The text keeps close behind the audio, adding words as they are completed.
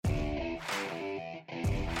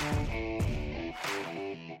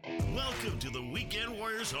Weekend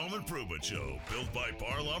Warriors Home Improvement Show, built by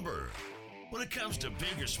Par Lumber. When it comes to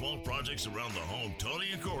big or small projects around the home, Tony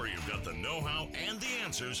and Corey have got the know-how and the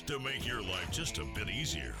answers to make your life just a bit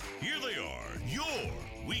easier. Here they are, your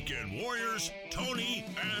Weekend Warriors, Tony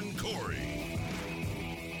and Corey.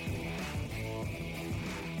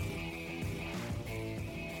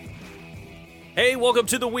 Hey, welcome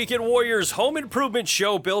to the Weekend Warriors Home Improvement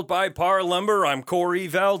Show, built by Par Lumber. I'm Corey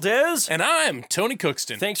Valdez. And I'm Tony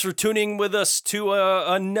Cookston. Thanks for tuning with us to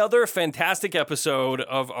another fantastic episode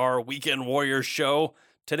of our Weekend Warriors show.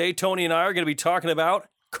 Today, Tony and I are going to be talking about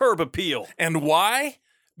curb appeal. And why?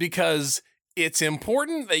 Because it's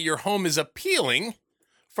important that your home is appealing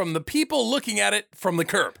from the people looking at it from the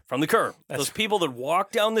curb. From the curb. Those people that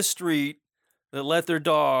walk down the street that let their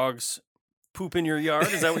dogs poop in your yard.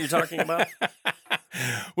 Is that what you're talking about?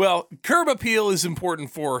 Well, curb appeal is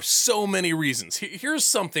important for so many reasons. Here's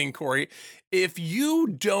something, Corey. If you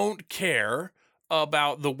don't care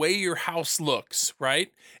about the way your house looks,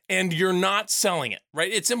 right, and you're not selling it,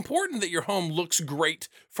 right, it's important that your home looks great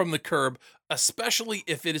from the curb, especially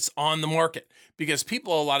if it is on the market, because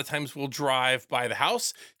people a lot of times will drive by the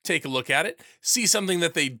house, take a look at it, see something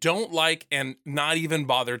that they don't like, and not even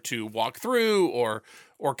bother to walk through or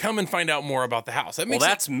come and find out more about the house.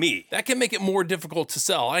 That's me. That can make it more difficult to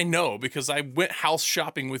sell. I know, because I went house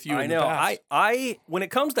shopping with you in the past. I when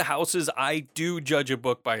it comes to houses, I do judge a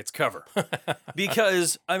book by its cover.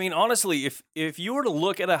 Because, I mean, honestly, if you were to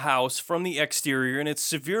look at a house from the exterior and it's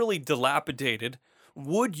severely dilapidated,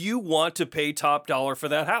 would you want to pay top dollar for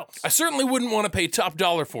that house? I certainly wouldn't want to pay top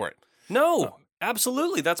dollar for it. No,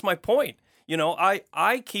 absolutely. That's my point. You know,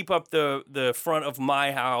 I keep up the front of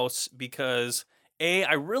my house because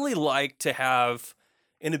I really like to have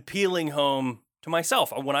an appealing home to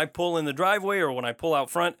myself. When I pull in the driveway or when I pull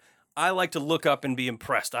out front, I like to look up and be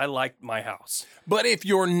impressed. I like my house. But if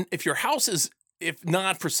your house is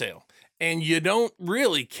not for sale and you don't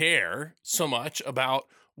really care so much about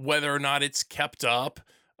whether or not it's kept up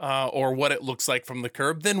or what it looks like from the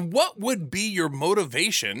curb, then what would be your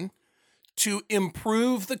motivation to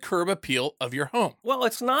improve the curb appeal of your home? Well,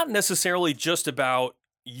 it's not necessarily just about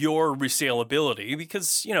your resaleability,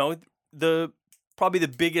 because, you know, probably the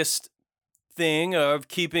biggest thing of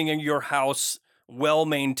keeping your house well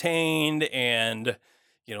maintained and,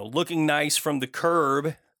 you know, looking nice from the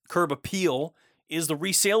curb appeal is the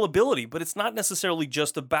resaleability. But it's not necessarily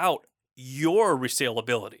just about your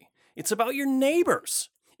resaleability. It's about your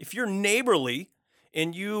neighbors. If you're neighborly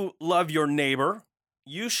and you love your neighbor,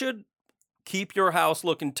 you should keep your house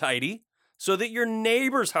looking tidy so that your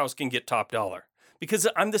neighbor's house can get top dollar. Because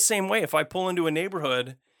I'm the same way. If I pull into a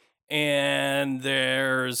neighborhood and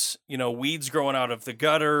there's, you know, weeds growing out of the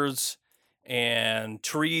gutters and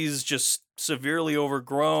trees just severely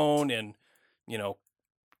overgrown and, you know,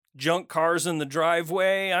 junk cars in the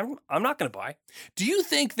driveway, I'm not going to buy. Do you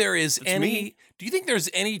think there is Do you think there's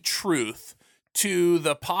any truth to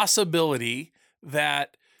the possibility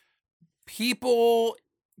that people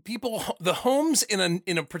the homes in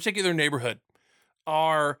a particular neighborhood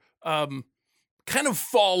are kind of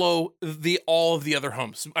follow all of the other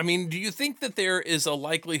homes? I mean, do you think that there is a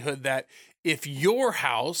likelihood that if your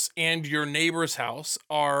house and your neighbor's house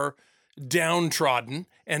are downtrodden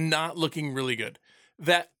and not looking really good,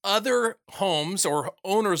 that other homes or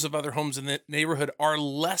owners of other homes in the neighborhood are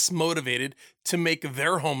less motivated to make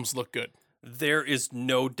their homes look good? There is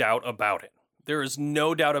no doubt about it. There is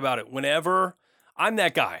no doubt about it. Whenever I'm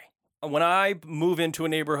that guy, when I move into a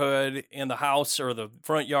neighborhood and the house or the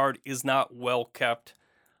front yard is not well kept,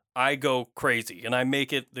 I go crazy and I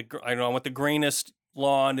make it I want the greenest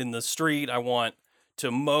lawn in the street. I want to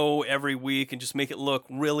mow every week and just make it look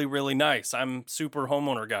really, really nice. I'm super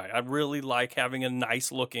homeowner guy. I really like having a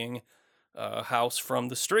nice looking house from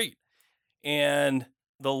the street. And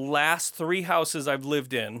the last 3 houses I've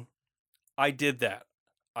lived in, I did that.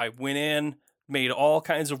 I went in, made all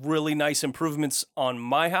kinds of really nice improvements on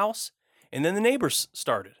my house, and then the neighbors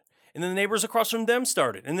started. And then the neighbors across from them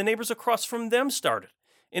started. And the neighbors across from them started.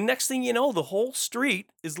 And next thing you know, the whole street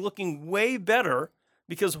is looking way better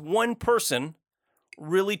because one person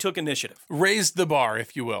really took initiative. Raised the bar,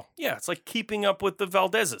 if you will. Yeah, it's like keeping up with the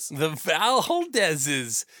Valdezes. The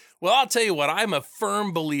Valdezes. Well, I'll tell you what, I'm a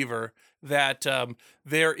firm believer that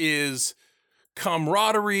there is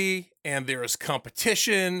camaraderie and there is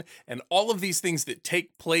competition and all of these things that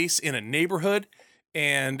take place in a neighborhood.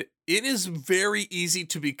 And it is very easy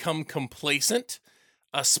to become complacent,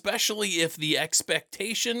 especially if the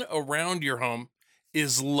expectation around your home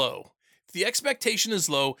is low. If the expectation is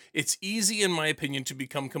low, it's easy, in my opinion, to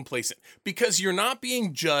become complacent because you're not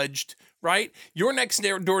being judged, right? Your next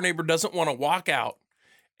door neighbor doesn't want to walk out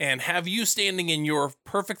and have you standing in your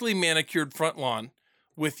perfectly manicured front lawn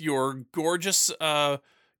with your gorgeous,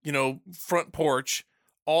 front porch,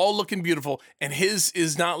 all looking beautiful, and his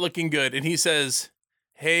is not looking good. And he says,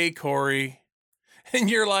 "Hey, Corey." And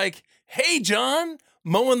you're like, "Hey, John,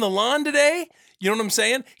 mowing the lawn today?" You know what I'm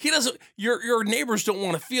saying? He doesn't, your neighbors don't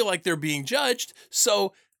want to feel like they're being judged.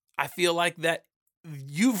 So I feel like that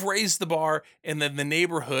you've raised the bar, and then the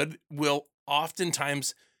neighborhood will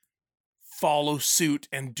oftentimes follow suit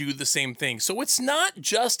and do the same thing. So it's not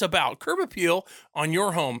just about curb appeal on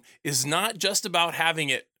your home is not just about having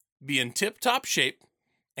it be in tip-top shape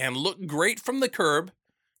and look great from the curb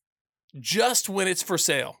just when it's for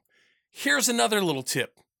sale. Here's another little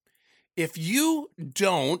tip. If you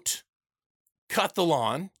don't cut the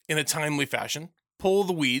lawn in a timely fashion, pull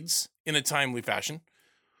the weeds in a timely fashion,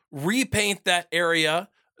 repaint that area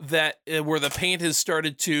that where the paint has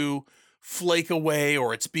started to flake away,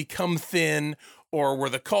 or it's become thin, or where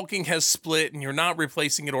the caulking has split and you're not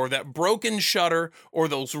replacing it, or that broken shutter, or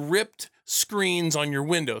those ripped screens on your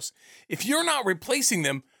windows. If you're not replacing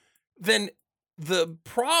them, then the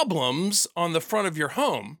problems on the front of your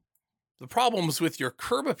home, the problems with your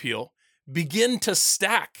curb appeal, begin to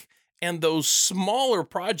stack, and those smaller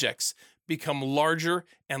projects become larger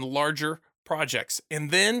and larger projects.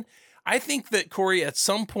 And then I think that, Corey, at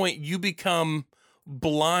some point you become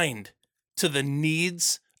blind to the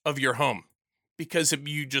needs of your home because if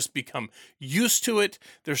you just become used to it,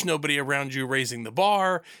 there's nobody around you raising the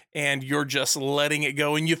bar, and you're just letting it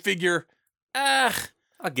go, and you figure,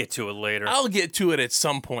 I'll get to it later. I'll get to it at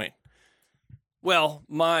some point. Well,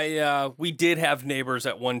 we did have neighbors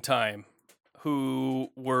at one time who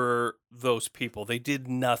were those people. They did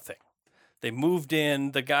nothing. They moved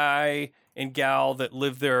in. The guy and gal that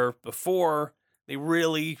lived there before, they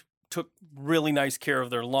really took really nice care of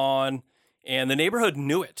their lawn, and the neighborhood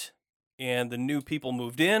knew it. And the new people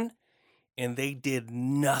moved in, and they did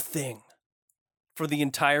nothing for the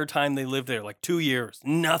entire time they lived there, like 2 years,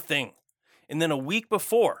 nothing. And then a week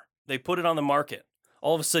before they put it on the market,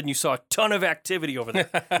 all of a sudden you saw a ton of activity over there.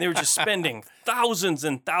 They were just spending thousands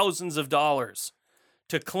and thousands of dollars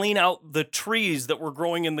to clean out the trees that were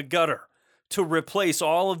growing in the gutter, to replace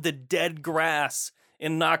all of the dead grass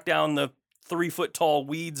and knock down the 3-foot tall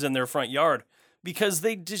weeds in their front yard, because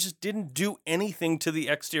they just didn't do anything to the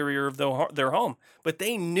exterior of their home. But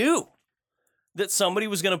they knew that somebody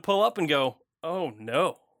was going to pull up and go, "Oh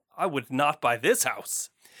no, I would not buy this house."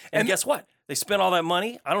 And guess what? They spent all that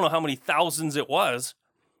money. I don't know how many thousands it was,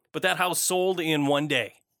 but that house sold in one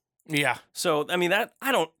day. Yeah. So, I mean, I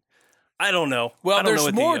don't know. Well,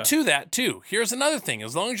 there's more to that, too. Here's another thing.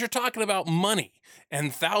 As long as you're talking about money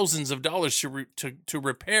and thousands of dollars to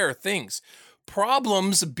repair things,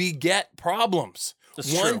 problems beget problems.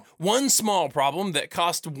 That's true. One small problem that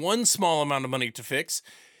cost one small amount of money to fix,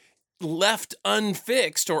 left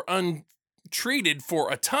unfixed or untreated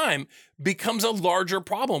for a time, becomes a larger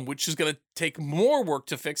problem, which is going to take more work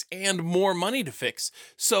to fix and more money to fix.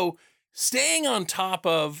 So staying on top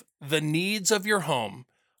of the needs of your home,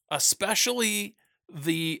 especially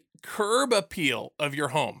the curb appeal of your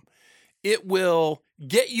home, it will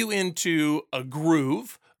get you into a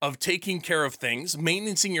groove of taking care of things,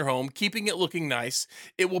 maintaining your home, keeping it looking nice.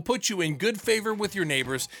 It will put you in good favor with your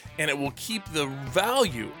neighbors, and it will keep the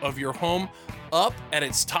value of your home up at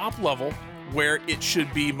its top level where it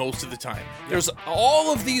should be most of the time. There's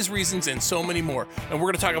all of these reasons and so many more, and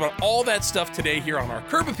we're going to talk about all that stuff today here on our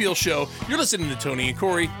Curb Appeal Show. You're listening to Tony and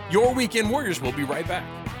Corey, your Weekend Warriors. We'll be right back.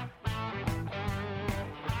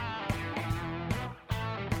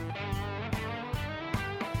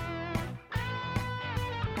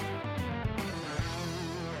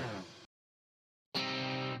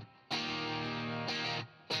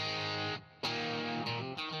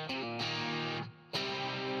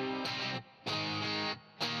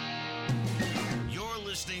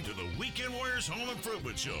 Listening to the Weekend Warriors Home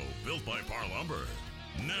Improvement Show, built by Par Lumber.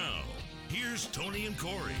 Now, here's Tony and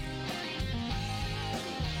Corey.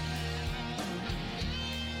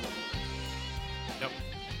 Yep.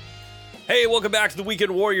 Hey, welcome back to the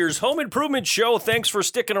Weekend Warriors Home Improvement Show. Thanks for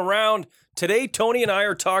sticking around. Today, Tony and I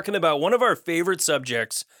are talking about one of our favorite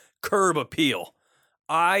subjects, curb appeal.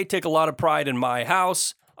 I take a lot of pride in my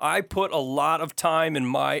house. I put a lot of time and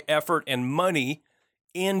my effort and money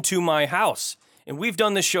into my house. And we've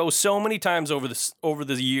done this show so many times over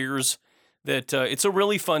the years that it's a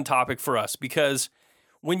really fun topic for us, because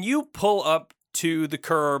when you pull up to the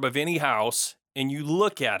curb of any house and you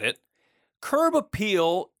look at it, curb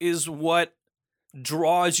appeal is what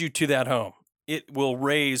draws you to that home. It will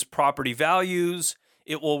raise property values.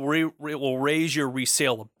 It will raise your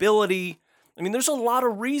resaleability. I mean, there's a lot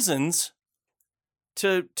of reasons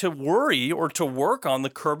to worry or to work on the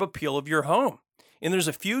curb appeal of your home. And there's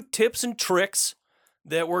a few tips and tricks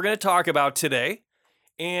that we're going to talk about today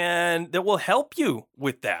and that will help you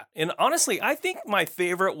with that. And honestly, I think my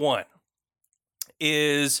favorite one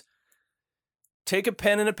is take a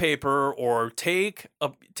pen and a paper, or take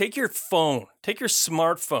your phone, take your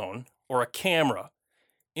smartphone or a camera,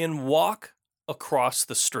 and walk across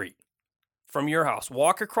the street from your house.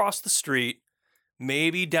 Walk across the street,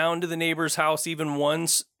 maybe down to the neighbor's house, even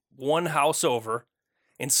one house over,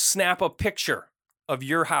 and snap a picture of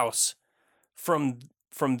your house from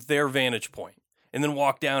their vantage point, and then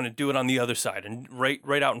walk down and do it on the other side and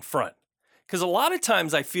right out in front. Because a lot of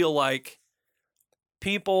times I feel like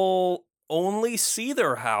people only see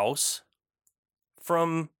their house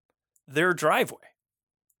from their driveway,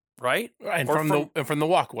 right? And from the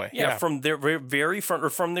walkway. Yeah, from their very front, or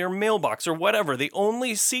from their mailbox or whatever. They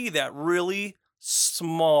only see that really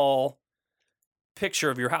small picture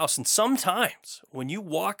of your house. And sometimes when you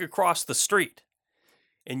walk across the street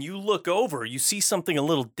and you look over, you see something a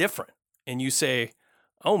little different, and you say,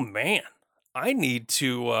 oh man, I need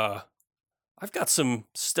to, I've got some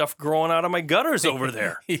stuff growing out of my gutters over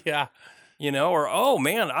there. Yeah. Or, oh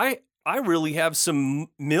man, I really have some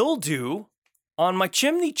mildew on my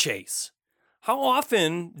chimney chase. How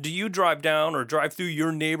often do you drive down or drive through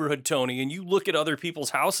your neighborhood, Tony, and you look at other people's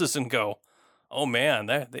houses and go, oh man,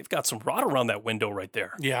 they've got some rot around that window right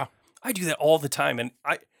there. Yeah. I do that all the time. And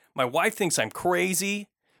my wife thinks I'm crazy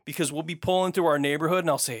because we'll be pulling through our neighborhood and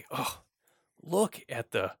I'll say, oh, look at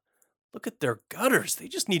their gutters. They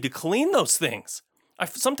just need to clean those things. I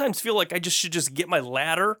sometimes feel like I should just get my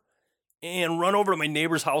ladder and run over to my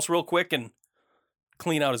neighbor's house real quick and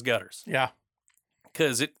clean out his gutters. Yeah.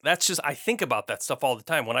 Because I think about that stuff all the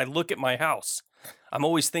time. When I look at my house, I'm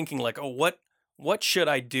always thinking like, oh, what should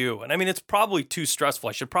I do? And I mean, it's probably too stressful.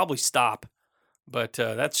 I should probably stop, but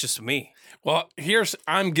that's just me. Well,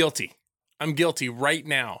 I'm guilty. I'm guilty right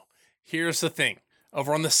now. Here's the thing.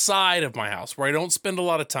 Over on the side of my house where I don't spend a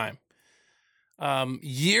lot of time.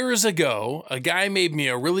 Years ago, a guy made me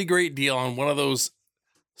a really great deal on one of those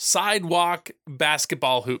sidewalk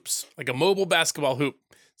basketball hoops, like a mobile basketball hoop.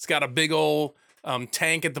 It's got a big old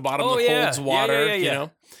tank at the bottom that holds water, you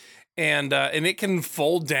know, and it can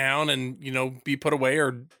fold down and, be put away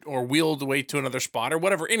or wheeled away to another spot or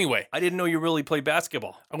whatever. Anyway, I didn't know you really played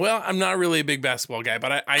basketball. Well, I'm not really a big basketball guy,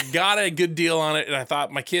 but I got a good deal on it, and I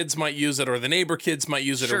thought my kids might use it or the neighbor kids might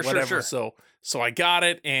use it or whatever. Sure. So I got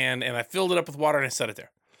it and I filled it up with water and I set it there.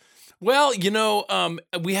 Well,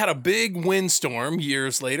 we had a big windstorm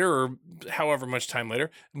years later, or however much time later,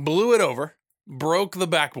 blew it over, broke the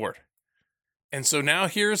backboard. And so now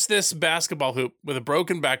here's this basketball hoop with a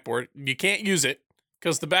broken backboard. You can't use it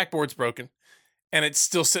because the backboard's broken, and it's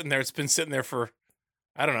still sitting there. It's been sitting there for,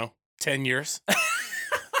 I don't know, 10 years.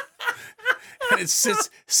 And it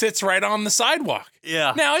sits right on the sidewalk.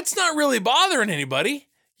 Yeah. Now, it's not really bothering anybody,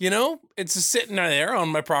 It's just sitting there on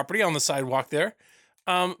my property on the sidewalk there.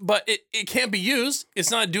 But it can't be used.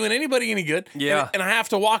 It's not doing anybody any good. Yeah. And I have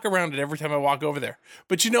to walk around it every time I walk over there.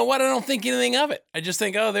 But you know what? I don't think anything of it. I just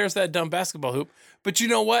think, oh, there's that dumb basketball hoop. But you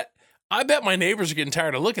know what? I bet my neighbors are getting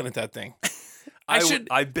tired of looking at that thing.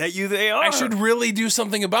 I bet you they are. I should really do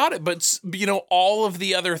something about it. But, all of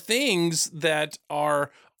the other things that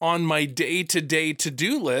are on my day-to-day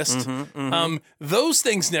to-do list, those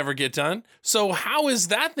things never get done. So how is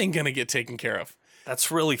that thing going to get taken care of?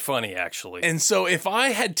 That's really funny, actually. And so if I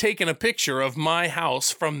had taken a picture of my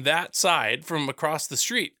house from that side, from across the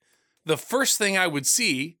street, the first thing I would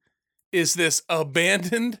see is this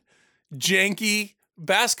abandoned, janky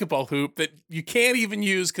basketball hoop that you can't even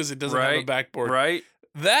use because it doesn't have a backboard. Right.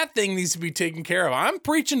 That thing needs to be taken care of. I'm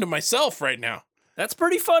preaching to myself right now. That's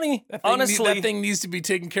pretty funny. Honestly, that thing needs to be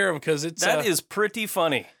taken care of because that is pretty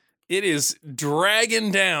funny. It is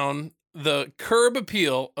dragging down the curb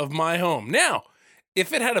appeal of my home. Now,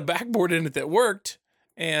 if it had a backboard in it that worked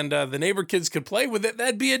and the neighbor kids could play with it,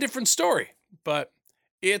 that'd be a different story. But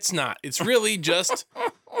it's not. It's really just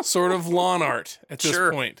sort of lawn art at this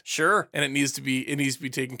point. Sure. And it needs to be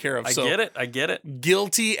taken care of. I get it.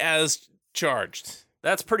 Guilty as charged.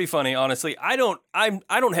 That's pretty funny, honestly. I don't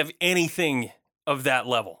have anything of that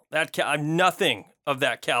level. I'm nothing of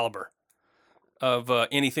that caliber of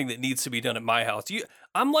anything that needs to be done at my house.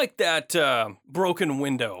 I'm like that broken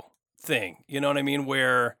window thing, you know what I mean?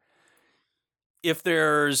 Where if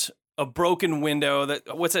there's a broken window,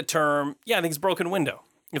 what's that term? Yeah, I think it's broken window.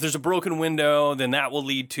 If there's a broken window, then that will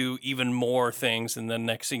lead to even more things. And then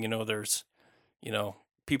next thing you know, there's,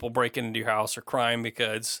 people breaking into your house or crime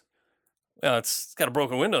because, Well, it's got a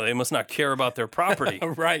broken window. They must not care about their property.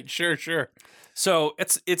 Right. Sure. So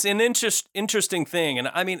it's an interesting thing. And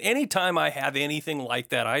I mean, anytime I have anything like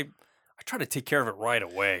that, I try to take care of it right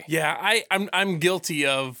away. Yeah, I'm guilty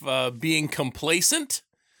of being complacent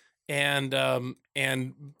and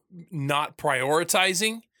not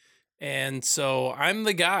prioritizing. And so I'm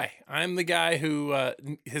the guy. I'm the guy who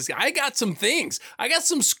I got some things. I got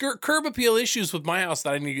some curb appeal issues with my house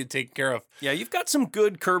that I need to take care of. Yeah, you've got some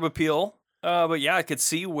good curb appeal. But yeah, I could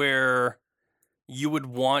see where you would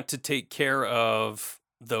want to take care of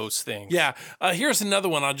those things. Yeah. Here's another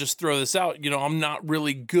one. I'll just throw this out. I'm not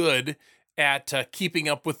really good at keeping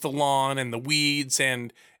up with the lawn and the weeds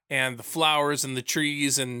and the flowers and the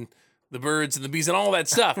trees and the birds and the bees and all that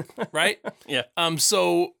stuff, right? Yeah.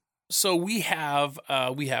 So we have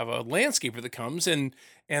a landscaper that comes and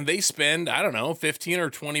they spend, I don't know, 15 or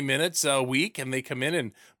 20 minutes a week, and they come in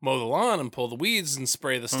and mow the lawn and pull the weeds and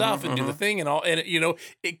spray the stuff and do the thing and all. And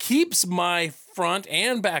it keeps my front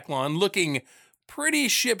and back lawn looking pretty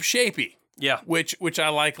ship-shapey. Yeah. Which I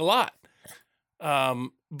like a lot.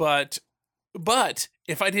 But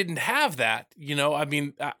if I didn't have that,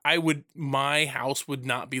 my house would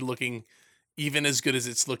not be looking even as good as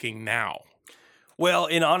it's looking now. Well,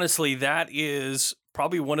 and honestly, that is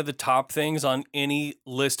probably one of the top things on any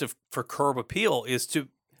list for curb appeal is to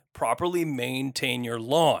properly maintain your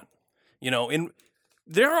lawn. And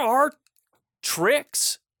there are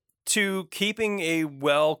tricks to keeping a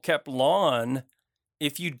well-kept lawn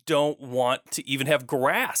if you don't want to even have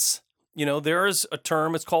grass. There's a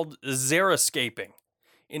term, it's called xeriscaping.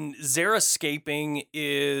 And xeriscaping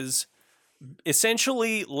is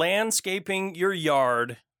essentially landscaping your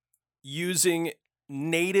yard using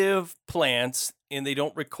native plants, and they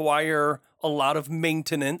don't require a lot of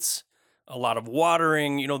maintenance, a lot of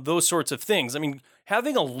watering, those sorts of things. I mean,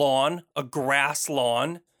 having a lawn, a grass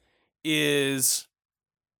lawn, it's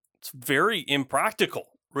very impractical,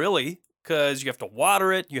 really, because you have to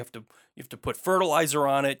water it, you have to put fertilizer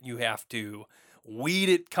on it, you have to weed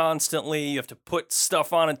it constantly, you have to put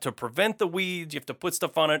stuff on it to prevent the weeds, you have to put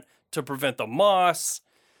stuff on it to prevent the moss.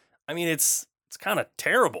 I mean, it's kind of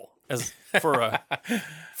terrible as for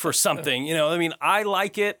something, I mean, I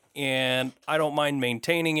like it and I don't mind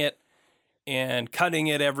maintaining it and cutting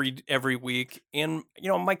it every week. And,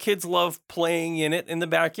 my kids love playing in it in the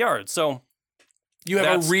backyard. So you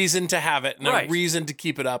have a reason to have it and right. a reason to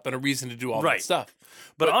keep it up and a reason to do all right. that stuff.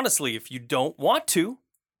 But honestly, if you don't want to,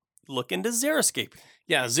 look into xeriscaping.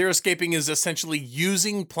 Yeah, xeriscaping is essentially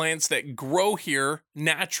using plants that grow here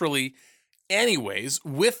naturally anyways,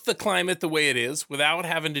 with the climate the way it is, without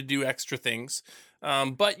having to do extra things.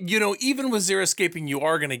 But, even with xeriscaping, you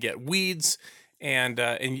are going to get weeds, and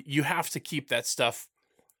you have to keep that stuff,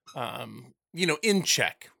 in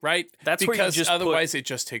check, right? That's because otherwise it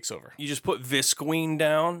just takes over. You just put visqueen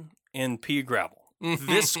down and pea gravel.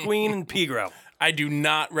 Visqueen and pea gravel. I do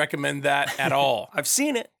not recommend that at all. I've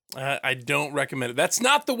seen it. I don't recommend it. That's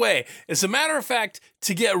not the way. As a matter of fact,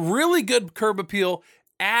 to get really good curb appeal,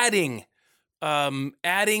 adding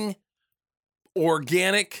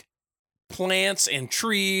organic plants and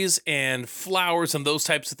trees and flowers and those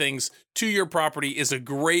types of things to your property is a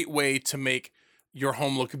great way to make your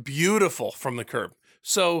home look beautiful from the curb.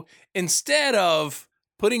 So instead of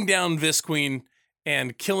putting down visqueen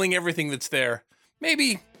and killing everything that's there,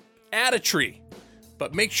 maybe add a tree,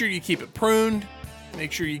 but make sure you keep it pruned,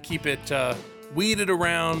 make sure you keep it weeded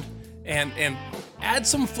around, and add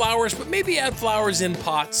some flowers, but maybe add flowers in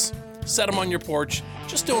pots. Set them on your porch.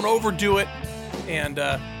 Just don't overdo it, and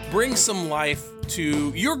bring some life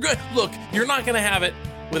to your good. Look, you're not going to have it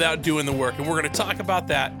without doing the work, and we're going to talk about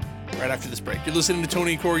that right after this break. You're listening to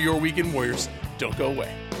Tony and Corey, your Weekend Warriors. Don't go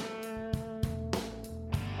away.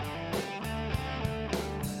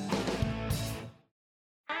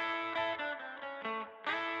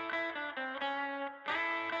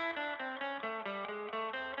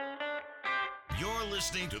 You're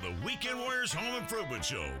listening to the Weekend Warriors Home Improvement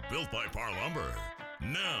Show, built by Par Lumber.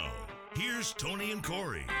 Now, here's Tony and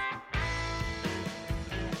Corey.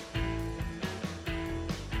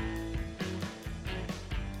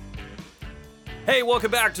 Hey, welcome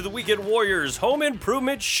back to the Weekend Warriors Home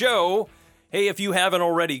Improvement Show. Hey, if you haven't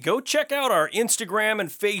already, go check out our Instagram and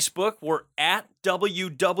Facebook. We're at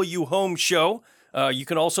WW Home Show. You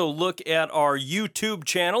can also look at our YouTube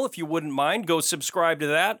channel if you wouldn't mind. Go subscribe to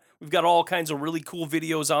that. We've got all kinds of really cool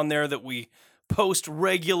videos on there that we post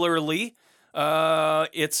regularly.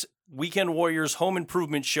 It's Weekend Warriors Home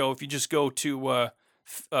Improvement Show. If you just go to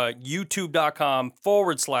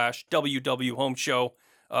youtube.com/WW Home Show,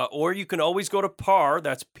 or you can always go to PAR,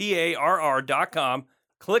 that's PARR.com,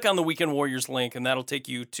 click on the Weekend Warriors link, and that'll take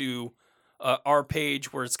you to our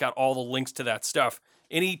page where it's got all the links to that stuff.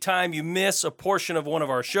 Anytime you miss a portion of one of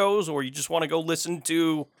our shows, or you just want to go listen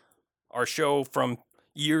to our show from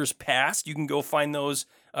years past, you can go find those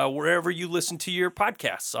wherever you listen to your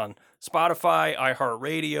podcasts, on Spotify,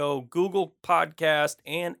 iHeartRadio, Google Podcast,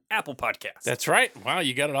 and Apple Podcasts. That's right. Wow,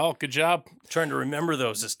 you got it all. Good job. Trying to remember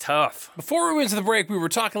those is tough. Before we went to the break, we were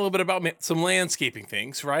talking a little bit about some landscaping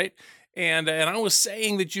things, right? And I was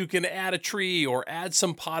saying that you can add a tree or add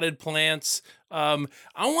some potted plants. I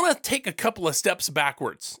want to take a couple of steps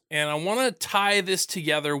backwards, and I want to tie this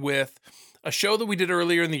together with a show that we did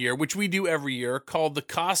earlier in the year, which we do every year, called the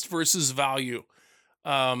Cost versus Value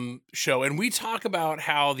show. And we talk about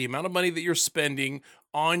how the amount of money that you're spending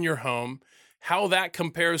on your home, how that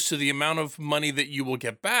compares to the amount of money that you will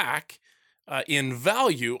get back in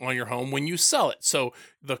value on your home when you sell it. So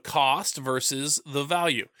the cost versus the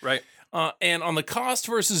value. Right. And on the cost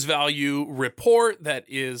versus value report that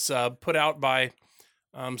is put out by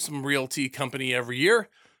some realty company every year,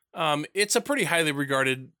 it's a pretty highly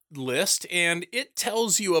regarded list, and it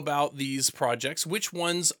tells you about these projects, which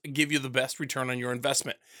ones give you the best return on your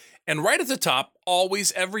investment. And right at the top,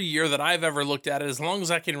 always, every year that I've ever looked at it, as long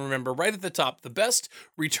as I can remember, right at the top, the best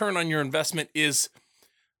return on your investment is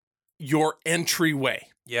your entryway.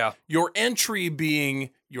 Yeah. Your entry being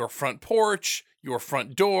your front porch, your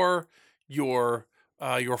front door, your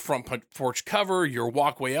front porch cover, your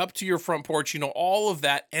walkway up to your front porch, all of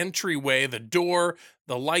that entryway, the door,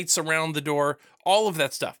 the lights around the door, all of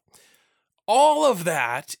that stuff. All of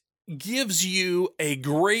that gives you a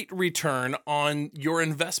great return on your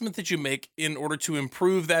investment that you make in order to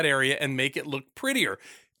improve that area and make it look prettier,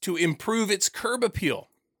 to improve its curb appeal.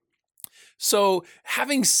 So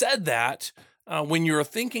having said that, when you're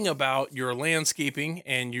thinking about your landscaping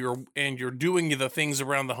and you're doing the things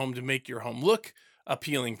around the home to make your home look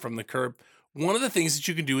appealing from the curb, one of the things that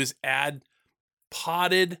you can do is add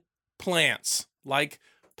potted plants, like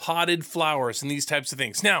potted flowers and these types of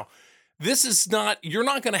things. Now, you're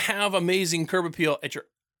not going to have amazing curb appeal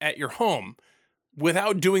at your home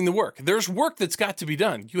without doing the work. There's work that's got to be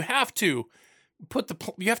done. You have to put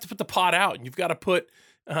the pot out, and you've got to put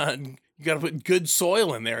good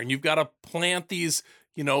soil in there, and you've got to plant these,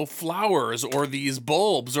 flowers or these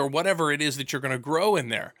bulbs or whatever it is that you're going to grow in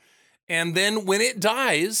there. And then when it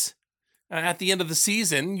dies at the end of the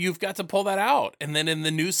season, you've got to pull that out. And then in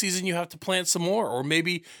the new season, you have to plant some more. Or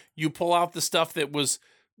maybe you pull out the stuff that was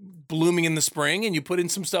blooming in the spring and you put in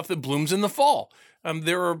some stuff that blooms in the fall.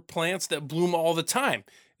 There are plants that bloom all the time.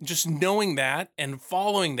 Just knowing that and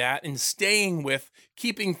following that and staying with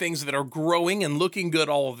keeping things that are growing and looking good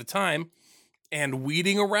all of the time and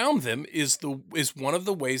weeding around them is one of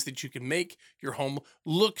the ways that you can make your home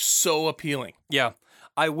look so appealing. Yeah.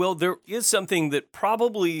 There is something that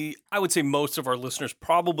probably, I would say most of our listeners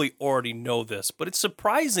probably already know this, but it's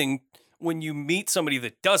surprising when you meet somebody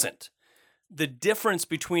that doesn't. The difference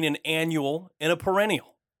between an annual and a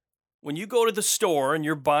perennial. When you go to the store and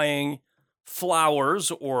you're buying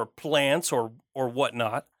flowers or plants or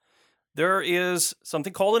whatnot, there is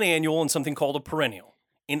something called an annual and something called a perennial.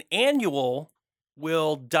 An annual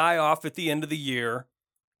will die off at the end of the year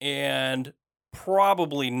and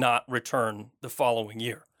probably not return the following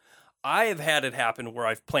year. I have had it happen where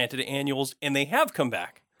I've planted annuals and they have come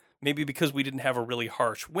back. Maybe because we didn't have a really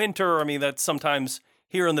harsh winter. I mean, that's sometimes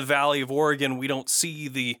here in the Valley of Oregon, we don't see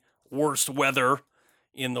the worst weather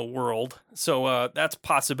in the world. So that's a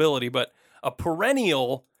possibility. But a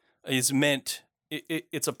perennial is meant,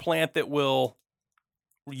 it's a plant that will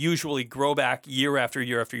usually grow back year after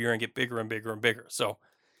year after year and get bigger and bigger and bigger. So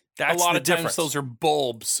that's a lot the of times difference. those are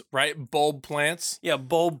bulbs, right? Bulb plants. Yeah,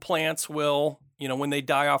 bulb plants will, when they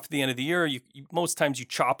die off at the end of the year, most times you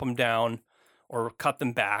chop them down or cut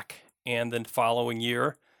them back. And then following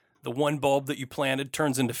year, the one bulb that you planted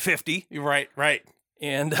turns into 50. Right.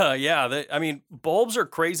 And bulbs are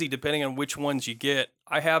crazy depending on which ones you get.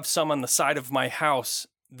 I have some on the side of my house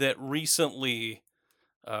that recently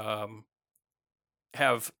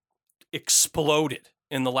have exploded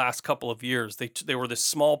in the last couple of years. They were this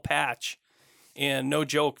small patch, and no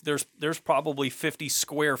joke, there's probably 50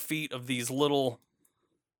 square feet of these little,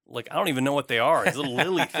 I don't even know what they are. These little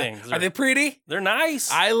lily things. Are they pretty? They're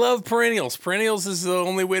nice. I love perennials. Perennials is the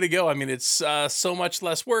only way to go. I mean, it's so much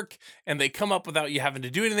less work, and they come up without you having to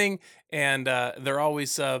do anything. And they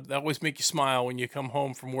always make you smile when you come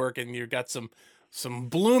home from work and you've got some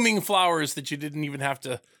blooming flowers that you didn't even have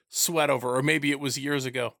to sweat over, or maybe it was years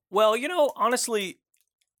ago. Well, honestly,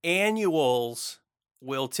 annuals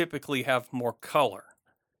will typically have more color.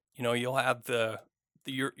 You'll have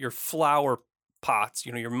your flower pots,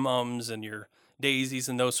 your mums and your daisies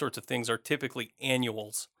and those sorts of things are typically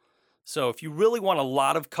annuals. So if you really want a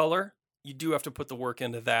lot of color, you do have to put the work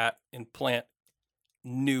into that and plant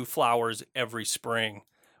new flowers every spring.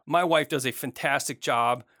 My wife does a fantastic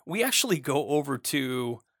job. We actually go over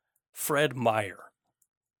to Fred Meyer.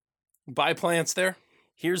 Buy plants there?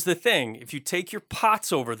 Here's the thing. If you take your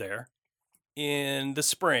pots over there in the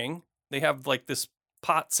spring, they have like this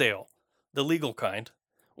pot sale, the legal kind,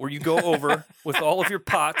 where you go over with all of your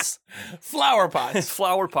pots. Flower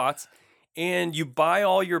pots. And you buy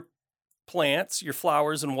all your plants, your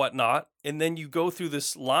flowers and whatnot, and then you go through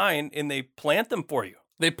this line and they plant them for you.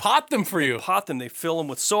 They pot them for you. Pot them. They fill them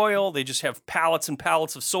with soil. They just have pallets and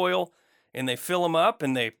pallets of soil, and they fill them up,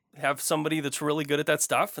 and they have somebody that's really good at that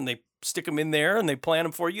stuff, and they stick them in there, and they plant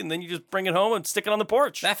them for you, and then you just bring it home and stick it on the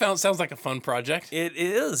porch. That sounds like a fun project. It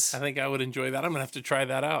is. I think I would enjoy that. I'm going to have to try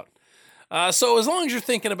that out. So as long as you're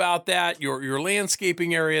thinking about that, your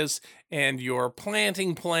landscaping areas and your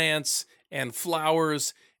planting plants and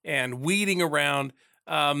flowers and weeding around,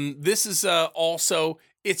 this is also,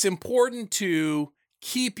 it's important to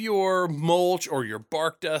keep your mulch or your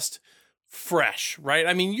bark dust fresh, right?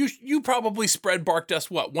 I mean, you probably spread bark dust,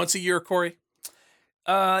 once a year, Corey?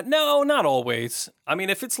 No, not always. I mean,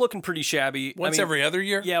 if it's looking pretty shabby. Every other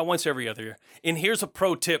year? Yeah, once every other year. And here's a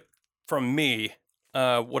pro tip from me.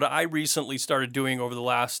 What I recently started doing over the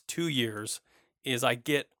last 2 years is I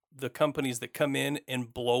get the companies that come in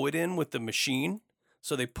and blow it in with the machine.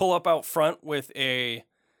 So they pull up out front with a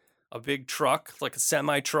big truck, like a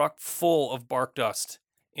semi-truck full of bark dust.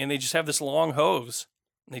 And they just have this long hose.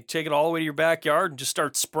 And they take it all the way to your backyard and just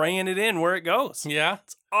start spraying it in where it goes. Yeah.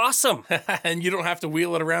 It's awesome. And you don't have to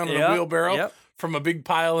wheel it around in a wheelbarrow from a big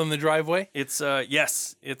pile in the driveway? It's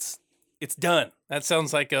it's done. That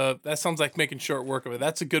sounds like making short work of it.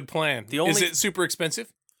 That's a good plan. Is it super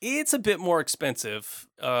expensive? It's a bit more expensive,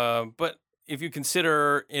 but if you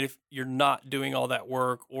consider if you're not doing all that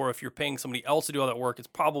work or if you're paying somebody else to do all that work, it's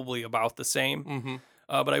probably about the same. Mm-hmm.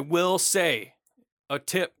 But I will say a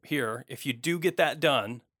tip here. If you do get that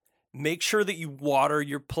done, make sure that you water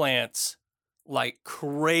your plants like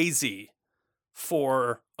crazy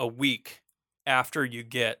for a week after you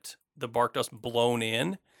get the bark dust blown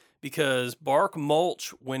in, because bark mulch,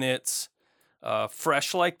 when it's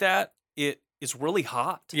fresh like that, it is really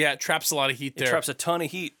hot. Yeah, it traps a lot of heat there. It traps a ton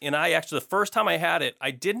of heat. And I actually, the first time I had it,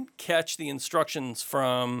 I didn't catch the instructions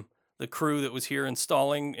from the crew that was here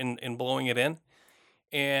installing and blowing it in.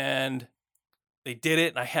 And they did it,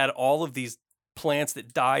 and I had all of these plants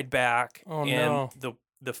that died back. Oh, and no.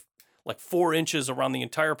 the like 4 inches around the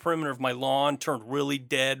entire perimeter of my lawn turned really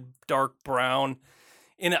dead, dark brown.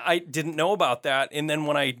 And I didn't know about that. And then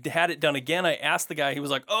when I had it done again, I asked the guy, he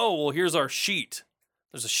was like, "Oh, well, here's our sheet.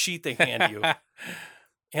 There's a sheet they hand you."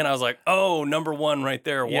 And I was like, "Oh, number one right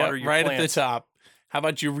there, water your right plants." At the top. How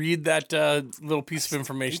about you read that little piece of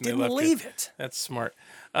information they left? Didn't leave it. That's smart.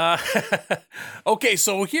 Okay,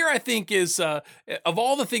 so here I think is, of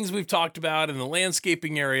all the things we've talked about in the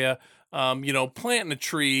landscaping area, planting a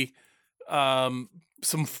tree,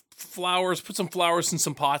 some flowers, put some flowers in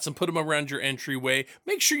some pots and put them around your entryway.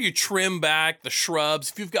 Make sure you trim back the shrubs.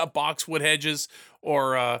 If you've got boxwood hedges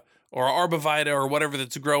or arborvitae or whatever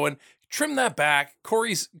that's growing, trim that back.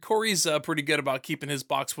 Corey's pretty good about keeping his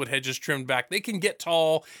boxwood hedges trimmed back. They can get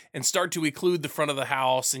tall and start to occlude the front of the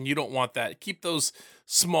house, and you don't want that. Keep those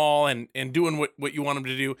small and doing what you want them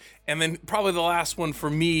to do. And then probably the last one for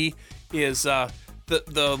me is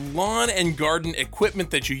the lawn and garden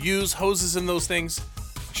equipment that you use, hoses and those things.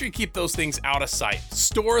 Make sure you keep those things out of sight.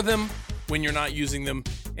 Store them when you're not using them,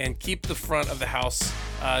 and keep the front of the house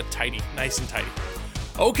tidy, nice and tidy.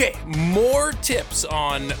 Okay, more tips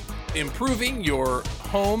on improving your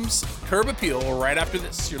home's curb appeal right after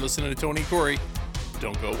this. You're listening to Tony and Corey.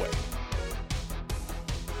 Don't go away.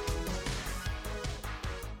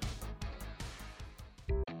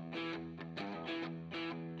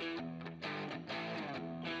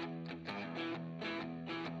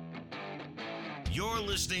 You're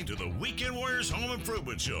listening to the Weekend Warriors Home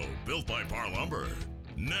Improvement Show, built by Par Lumber.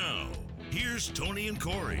 Now, here's Tony and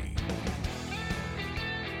Corey.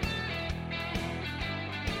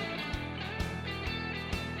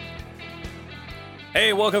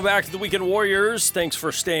 Hey, welcome back to the Weekend Warriors. Thanks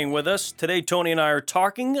for staying with us. Today, Tony and I are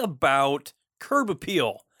talking about curb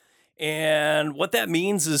appeal. And what that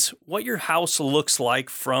means is what your house looks like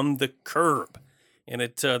from the curb. And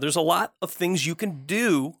there's a lot of things you can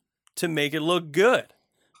do to make it look good.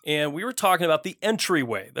 And we were talking about the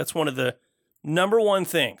entryway. That's one of the number one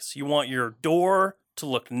things. You want your door to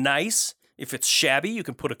look nice. If it's shabby, you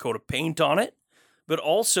can put a coat of paint on it. But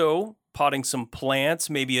also potting some plants,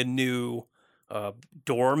 maybe a new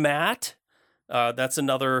doormat. That's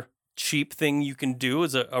another cheap thing you can do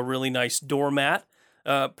is a really nice doormat.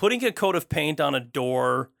 Putting a coat of paint on a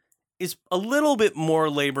door is a little bit more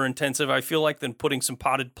labor intensive, I feel like, than putting some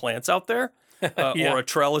potted plants out there or a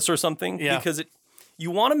trellis or something, because you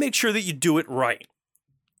want to make sure that you do it right.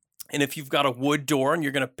 And if you've got a wood door and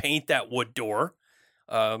you're going to paint that wood door,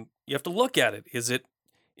 you have to look at it.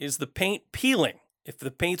 Is the paint peeling? If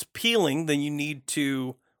the paint's peeling, then you need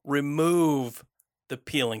to remove the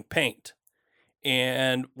peeling paint.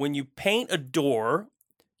 And when you paint a door,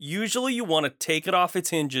 usually you want to take it off its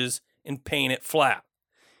hinges and paint it flat.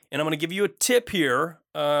 And I'm going to give you a tip here.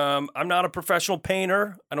 I'm not a professional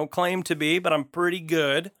painter. I don't claim to be, but I'm pretty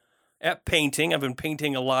good at painting. I've been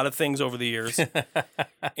painting a lot of things over the years.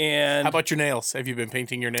 And how about your nails? Have you been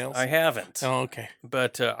painting your nails? I haven't. Oh, okay.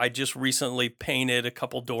 But I just recently painted a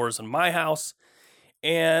couple doors in my house.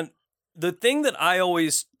 And the thing that I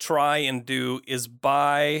always try and do is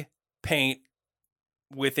buy paint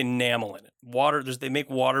with enamel in it. They make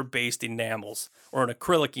water-based enamels or an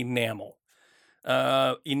acrylic enamel.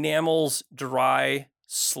 Enamels dry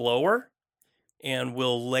slower and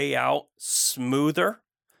will lay out smoother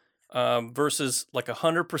versus like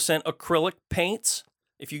 100% acrylic paints.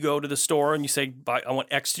 If you go to the store and you say, I want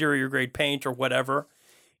exterior grade paint or whatever,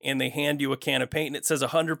 and they hand you a can of paint and it says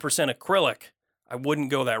 100% acrylic, I wouldn't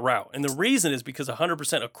go that route. And the reason is because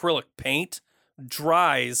 100% acrylic paint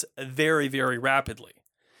dries very, very rapidly.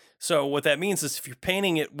 So what that means is if you're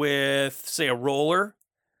painting it with, say, a roller,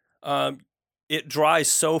 it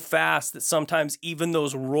dries so fast that sometimes even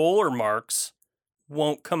those roller marks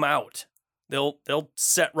won't come out. They'll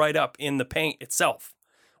set right up in the paint itself.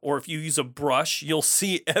 Or if you use a brush, you'll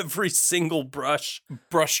see every single brush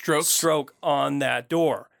stroke on that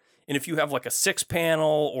door. And if you have like a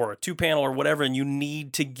 6-panel or a 2-panel or whatever, and you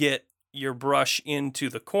need to get your brush into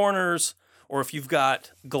the corners, or if you've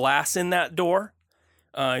got glass in that door,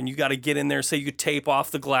 and you got to get in there, say you could tape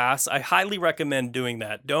off the glass, I highly recommend doing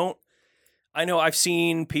that. I know I've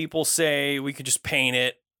seen people say we could just paint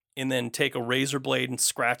it and then take a razor blade and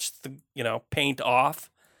scratch the, paint off.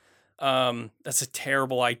 That's a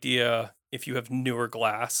terrible idea if you have newer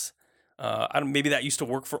glass. Maybe that used to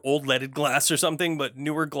work for old leaded glass or something, but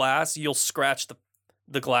newer glass, you'll scratch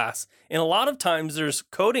the glass. And a lot of times there's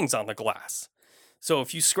coatings on the glass. So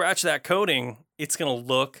if you scratch that coating, it's going to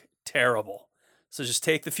look terrible. So just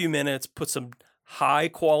take the few minutes, put some high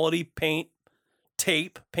quality painter's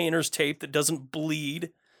tape that doesn't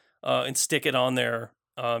bleed, and stick it on there.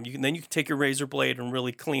 Then you can take your razor blade and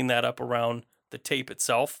really clean that up around the tape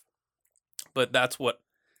itself. But that's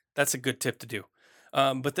a good tip to do.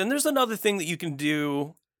 But then there's another thing that you can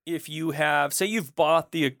do if you have, say you've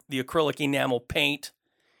bought the acrylic enamel paint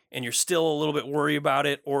and you're still a little bit worried about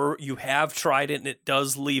it, or you have tried it and it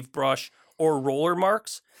does leave brush or roller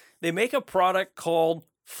marks. They make a product called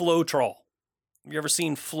Floetrol. Have you ever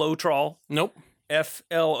seen Floetrol? Nope.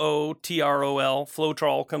 Flotrol.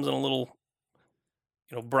 Floetrol comes in a little,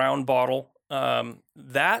 brown bottle.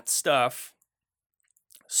 That stuff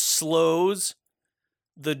slows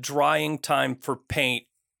the drying time for paint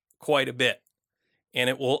quite a bit, and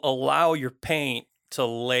it will allow your paint to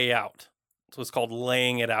lay out. So it's called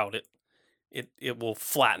laying it out. It will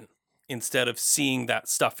flatten instead of seeing that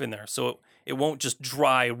stuff in there. So it won't just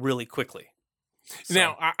dry really quickly. So.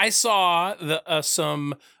 Now, I saw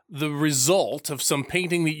the result of some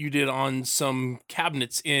painting that you did on some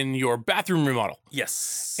cabinets in your bathroom remodel.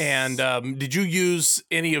 Yes. And did you use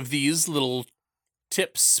any of these little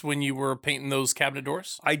tips when you were painting those cabinet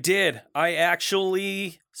doors? I did. I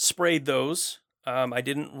actually sprayed those. I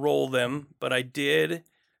didn't roll them, but I did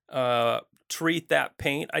treat that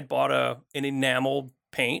paint. I bought an enamel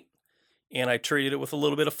paint, and I treated it with a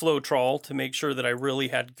little bit of Floetrol to make sure that I really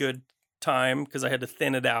had good time, because I had to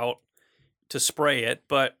thin it out to spray it.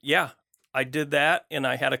 But yeah, I did that, and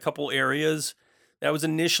I had a couple areas that I was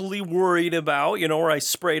initially worried about, where I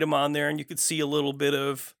sprayed them on there and you could see a little bit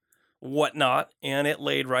of whatnot, and it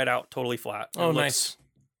laid right out totally flat. Nice.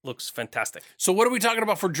 Looks fantastic. So what are we talking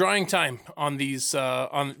about for drying time on these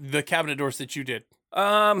on the cabinet doors that you did?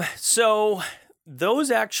 So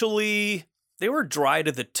those actually, they were dry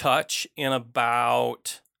to the touch in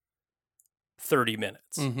about 30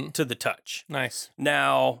 minutes to the touch. Nice.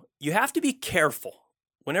 Now, you have to be careful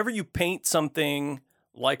whenever you paint something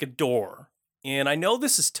like a door. And I know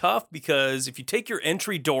this is tough because if you take your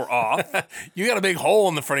entry door off, you got a big hole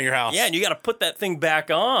in the front of your house. Yeah, and you got to put that thing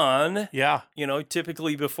back on. Yeah.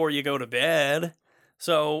 Typically before you go to bed.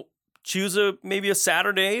 So choose maybe a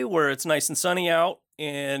Saturday where it's nice and sunny out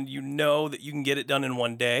and you know that you can get it done in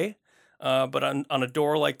one day. But on a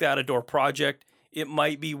door like that, a door project, it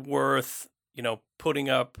might be worth, putting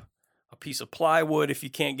up a piece of plywood if you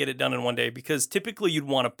can't get it done in one day, because typically you'd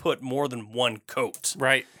want to put more than one coat.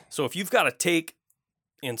 Right. So if you've got to take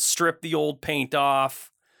and strip the old paint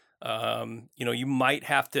off, you might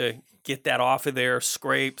have to get that off of there,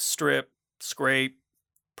 scrape, strip, scrape,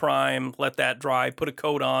 prime, let that dry, put a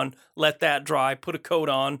coat on, let that dry, put a coat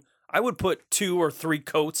on. I would put 2 or 3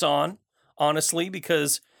 coats on, honestly,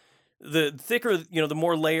 because the thicker, the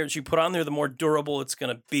more layers you put on there, the more durable it's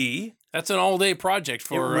going to be. That's an all-day project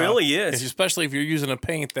for... It really is. Especially if you're using a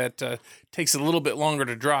paint that takes a little bit longer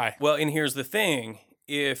to dry. Well, and here's the thing.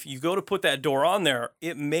 If you go to put that door on there,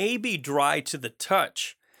 it may be dry to the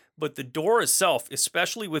touch, but the door itself,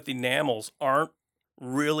 especially with enamels, aren't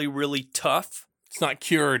really, really tough. It's not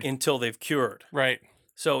cured. Until they've cured. Right.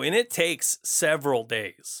 So, and it takes several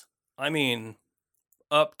days. I mean,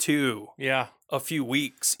 up to a few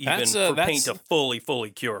weeks even for paint to fully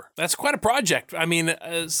cure. That's quite a project. I mean,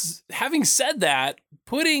 having said that,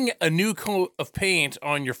 putting a new coat of paint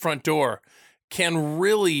on your front door can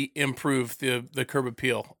really improve the curb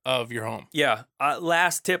appeal of your home. Yeah.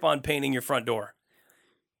 Last tip on painting your front door.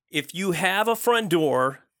 If you have a front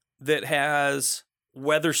door that has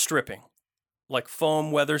weather stripping, like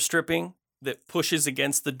foam weather stripping that pushes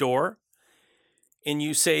against the door, and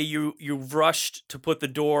you say you've rushed to put the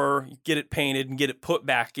door, get it painted, and get it put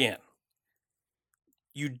back in,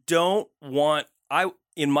 you don't want,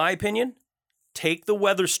 in my opinion, take the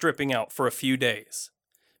weather stripping out for a few days.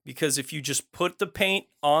 Because if you just put the paint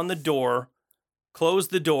on the door, close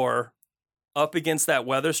the door up against that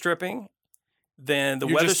weather stripping, then the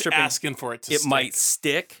weather stripping, asking for it to stick. Might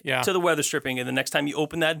stick to the weather stripping, and the next time you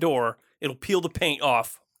open that door, it'll peel the paint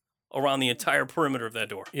off around the entire perimeter of that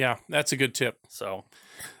door. Yeah, that's a good tip. So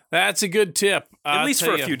that's a good tip. At least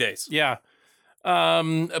for a few days. Yeah.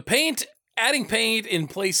 Adding paint in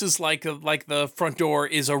places like the front door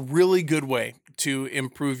is a really good way to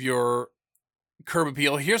improve your curb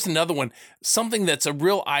appeal. Here's another one. Something that's a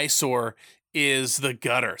real eyesore is the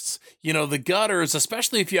gutters. The gutters,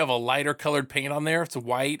 especially if you have a lighter colored paint on there, it's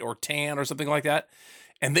white or tan or something like that,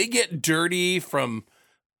 and they get dirty from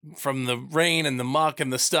the rain and the muck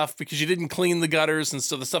and the stuff because you didn't clean the gutters, and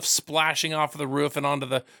so the stuff's splashing off of the roof and onto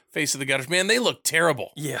the face of the gutters. Man, they look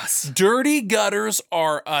terrible. Yes. Dirty gutters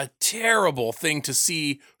are a terrible thing to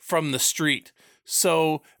see from the street.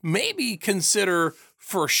 So maybe consider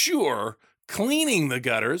for sure cleaning the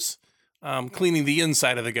gutters, cleaning the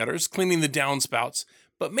inside of the gutters, cleaning the downspouts,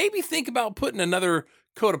 but maybe think about putting another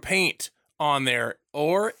coat of paint on there.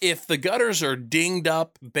 Or if the gutters are dinged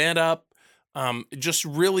up, bent up, just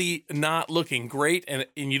really not looking great, and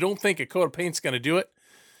you don't think a coat of paint's going to do it,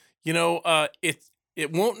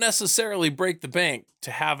 it won't necessarily break the bank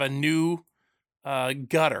to have a new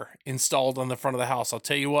gutter installed on the front of the house. I'll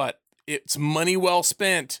tell you what, it's money well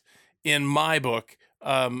spent in my book.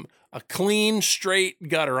 A clean, straight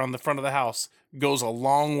gutter on the front of the house goes a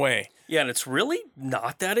long way. Yeah, and it's really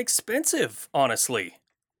not that expensive, honestly.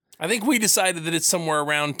 I think we decided that it's somewhere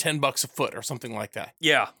around $10 a foot or something like that.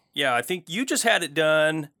 Yeah, I think you just had it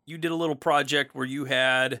done. You did a little project where you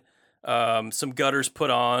had some gutters put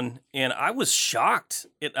on, and I was shocked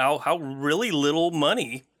at how really little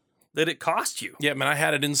money that it cost you. Yeah, man, I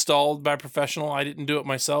had it installed by a professional. I didn't do it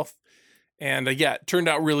myself. And it turned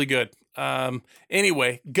out really good.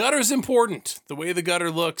 Anyway, gutter's important. The way the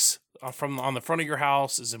gutter looks on the front of your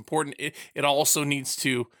house is important. It also needs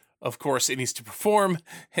to, of course, it needs to perform.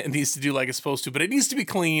 It needs to do like it's supposed to, but it needs to be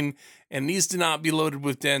clean and needs to not be loaded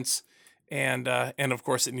with dents. And of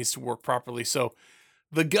course, it needs to work properly. So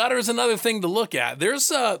the gutter is another thing to look at. There's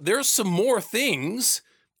some more things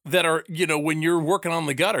that are, when you're working on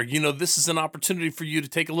the gutter, this is an opportunity for you to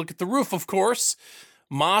take a look at the roof, of course.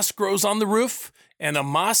 Moss grows on the roof, and a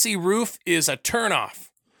mossy roof is a turnoff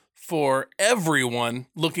for everyone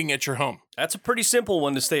looking at your home. That's a pretty simple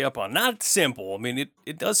one to stay up on. Not simple. I mean,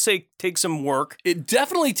 it does take some work. It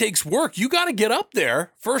definitely takes work. You got to get up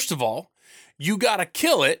there, first of all. You got to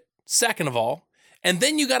kill it, second of all. And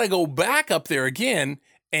then you got to go back up there again,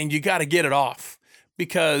 and you got to get it off.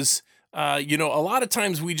 Because, a lot of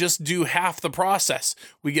times we just do half the process.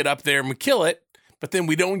 We get up there and we kill it, but then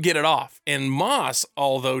we don't get it off. And moss,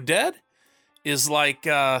 although dead, is like,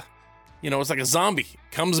 it's like a zombie.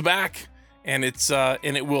 It comes back, and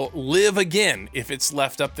it will live again if it's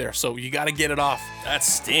left up there. So you got to get it off. That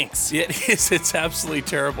stinks. It is. It's absolutely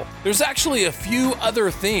terrible. There's actually a few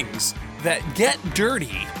other things that get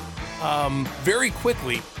dirty very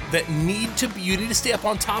quickly that you need to stay up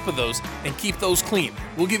on top of those and keep those clean.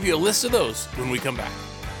 We'll give you a list of those when we come back.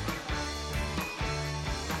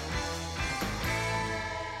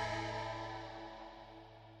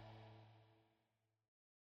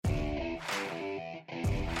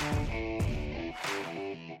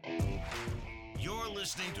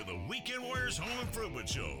 Weekend Warriors Home Improvement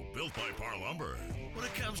Show, built by Par Lumber. When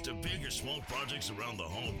it comes to big or small projects around the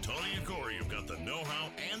home, Tony and Corey have got the know-how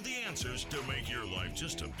and the answers to make your life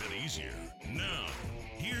just a bit easier. Now,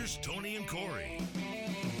 here's Tony and Corey.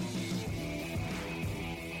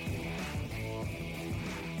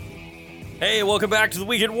 Hey, welcome back to the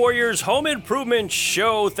Weekend Warriors Home Improvement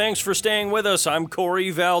Show. Thanks for staying with us. I'm Corey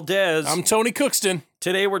Valdez. I'm Tony Cookston.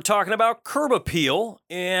 Today we're talking about curb appeal.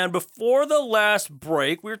 And before the last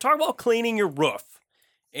break, we were talking about cleaning your roof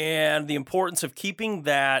and the importance of keeping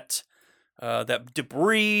that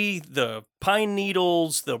debris, the pine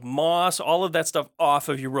needles, the moss, all of that stuff off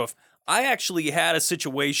of your roof. I actually had a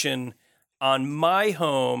situation on my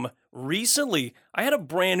home recently. I had a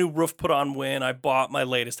brand new roof put on when I bought my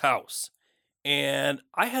latest house. And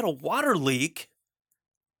I had a water leak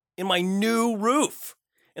in my new roof.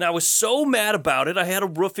 And I was so mad about it. I had a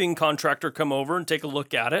roofing contractor come over and take a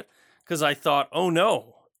look at it because I thought, oh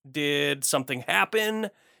no, did something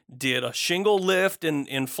happen? Did a shingle lift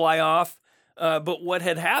and fly off? But what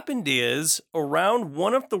had happened is around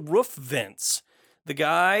one of the roof vents, the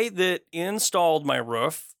guy that installed my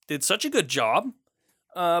roof did such a good job,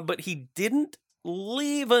 but he didn't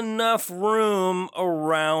leave enough room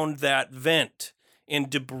around that vent, and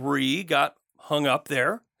debris got hung up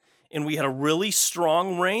there, and we had a really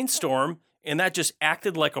strong rainstorm, and that just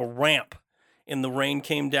acted like a ramp, and the rain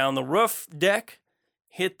came down the roof deck,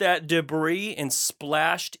 hit that debris, and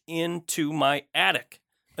splashed into my attic,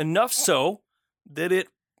 enough so that it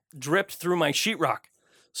dripped through my sheetrock.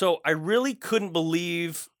 So I really couldn't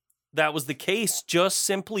believe that was the case, just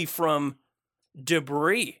simply from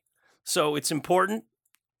debris. So it's important.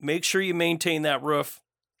 Make sure you maintain that roof.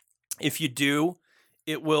 If you do,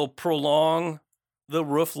 it will prolong the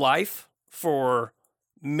roof life for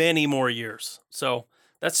many more years. So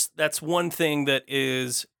that's one thing that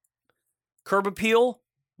is curb appeal,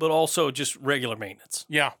 but also just regular maintenance.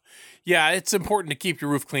 Yeah, it's important to keep your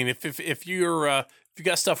roof clean. If you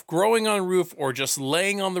got stuff growing on the roof or just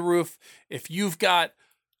laying on the roof, if you've got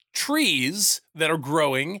trees that are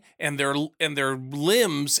growing and their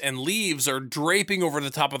limbs and leaves are draping over the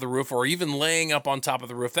top of the roof or even laying up on top of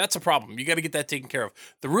the roof, that's a problem. You got to get that taken care of.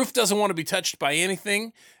 The roof doesn't want to be touched by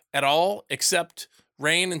anything at all except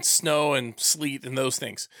rain and snow and sleet and those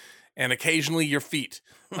things, and occasionally your feet.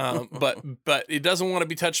 But it doesn't want to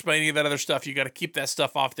be touched by any of that other stuff. You got to keep that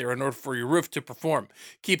stuff off there in order for your roof to perform.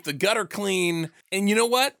 Keep the gutter clean. And you know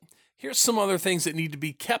what? Here's some other things that need to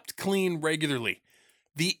be kept clean regularly.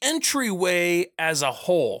 The entryway as a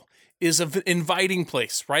whole is an inviting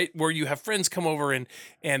place, right? Where you have friends come over and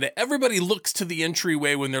everybody looks to the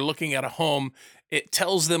entryway when they're looking at a home. It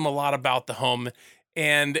tells them a lot about the home.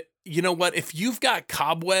 And you know what? If you've got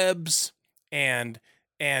cobwebs and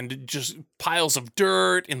just piles of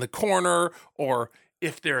dirt in the corner, or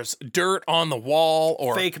if there's dirt on the wall,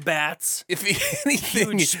 or fake bats, if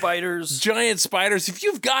anything, huge spiders, giant spiders, if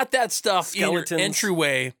you've got that stuff skeletons in your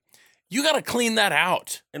entryway, you got to clean that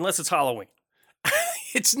out. Unless it's Halloween.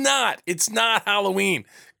 It's not Halloween.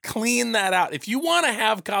 Clean that out. If you want to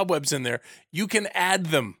have cobwebs in there, you can add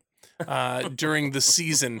them during the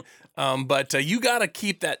season. But you got to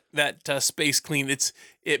keep that space clean.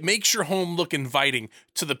 It makes your home look inviting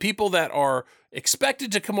to the people that are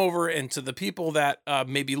expected to come over and to the people that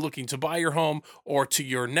may be looking to buy your home, or to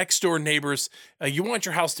your next door neighbors. You want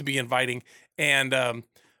your house to be inviting, and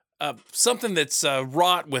something that's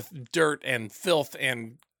wrought with dirt and filth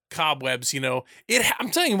and cobwebs,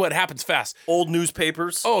 I'm telling you what, happens fast. Old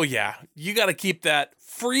newspapers. Oh, yeah. You got to keep that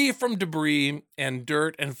free from debris and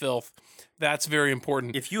dirt and filth. That's very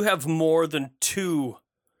important. If you have more than 2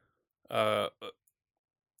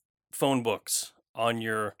 phone books on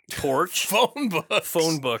your porch,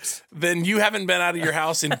 phone books, then you haven't been out of your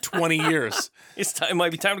house in 20 years. It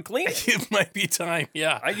might be time to clean it. It might be time,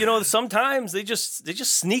 yeah. Sometimes they just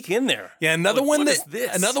sneak in there. Yeah, another one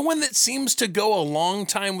that seems to go a long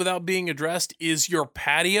time without being addressed is your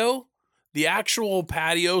patio. The actual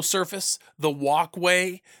patio surface, the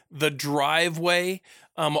walkway, the driveway,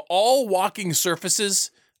 all walking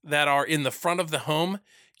surfaces that are in the front of the home,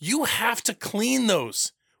 you have to clean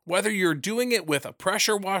those. Whether you're doing it with a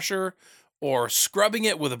pressure washer or scrubbing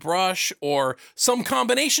it with a brush or some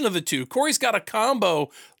combination of the two. Corey's got a combo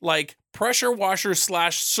like pressure washer /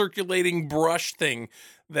 circulating brush thing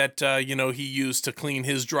that, he used to clean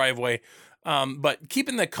his driveway. But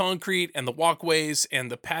keeping the concrete and the walkways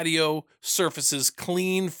and the patio surfaces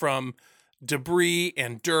clean from debris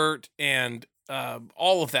and dirt and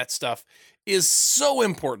all of that stuff is so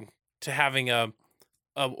important to having a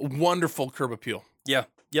wonderful curb appeal. Yeah.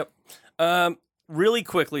 Yep. Really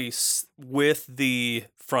quickly with the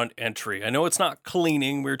front entry. I know it's not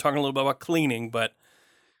cleaning. We were talking a little bit about cleaning, but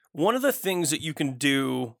one of the things that you can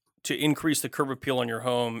do to increase the curb appeal on your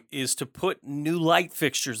home is to put new light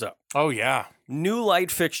fixtures up. Oh, yeah. New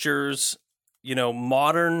light fixtures,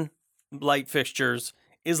 modern light fixtures,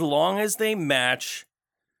 as long as they match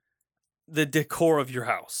the decor of your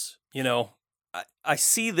house. I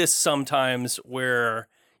see this sometimes where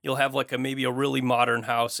you'll have like maybe a really modern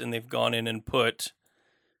house and they've gone in and put,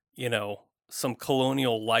 some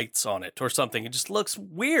colonial lights on it or something. It just looks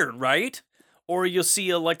weird, right? Or you'll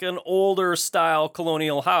see an older style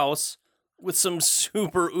colonial house with some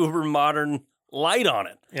super uber modern light on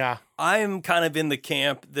it. Yeah. I'm kind of in the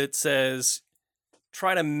camp that says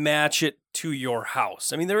try to match it to your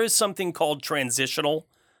house. I mean, there is something called transitional,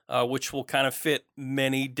 which will kind of fit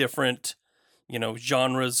many different,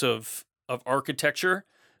 genres of architecture,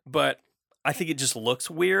 but I think it just looks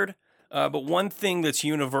weird. But one thing that's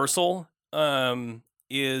universal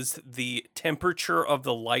is the temperature of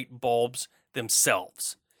the light bulbs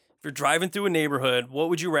themselves. If you're driving through a neighborhood, what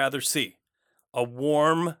would you rather see? A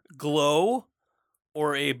warm glow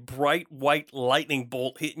or a bright white lightning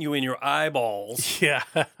bolt hitting you in your eyeballs? Yeah.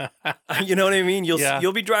 You know what I mean? Yeah.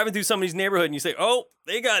 You'll be driving through somebody's neighborhood and you say, oh,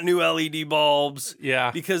 they got new LED bulbs.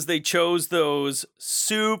 Yeah. Because they chose those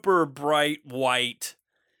super bright white,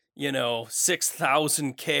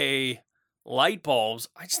 6,000K light bulbs.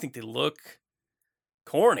 I just think they look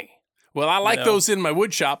corny. Well, I like those in my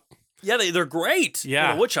wood shop. Yeah, they're great. Yeah.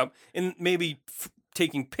 In a wood shop and maybe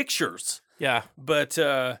taking pictures. Yeah. But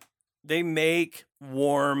they make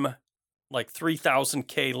warm,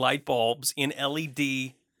 3,000K light bulbs in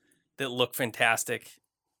LED that look fantastic.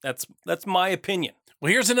 That's my opinion.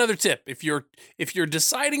 Well, here's another tip. If you're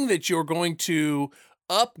deciding that you're going to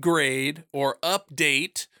upgrade or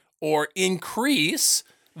update or increase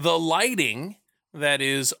the lighting that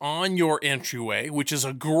is on your entryway, which is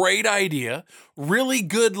a great idea. Really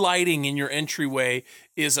good lighting in your entryway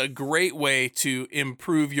is a great way to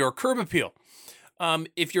improve your curb appeal.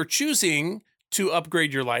 If you're choosing to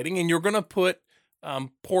upgrade your lighting and you're going to put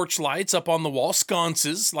porch lights up on the wall,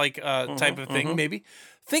 sconces, type of thing, maybe,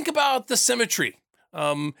 think about the symmetry.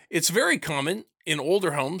 It's very common in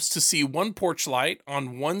older homes to see one porch light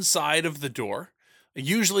on one side of the door,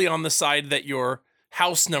 usually on the side that your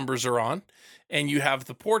house numbers are on, and you have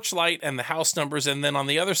the porch light and the house numbers, and then on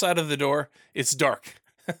the other side of the door, it's dark.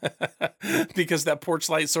 Because that porch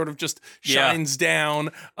light sort of just shines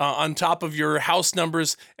down on top of your house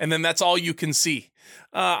numbers, and then that's all you can see.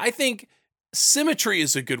 I think symmetry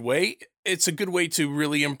is a good way. It's a good way to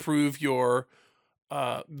really improve your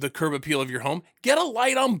the curb appeal of your home. Get a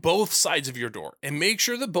light on both sides of your door and make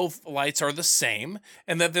sure that both lights are the same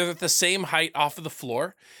and that they're at the same height off of the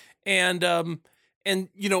floor. And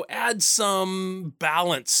add some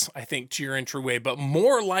balance, I think, to your entryway. But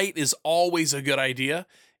more light is always a good idea,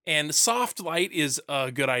 and soft light is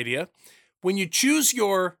a good idea. When you choose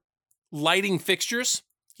your lighting fixtures,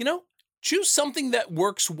 choose something that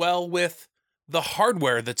works well with the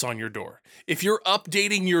hardware that's on your door. If you're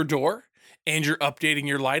updating your door and you're updating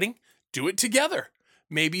your lighting, do it together.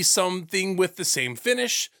 Maybe something with the same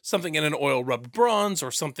finish, something in an oil rubbed bronze,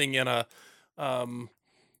 or something in a,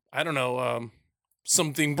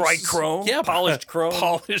 something bright chrome,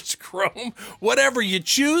 polished chrome, whatever you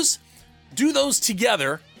choose, do those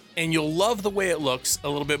together and you'll love the way it looks a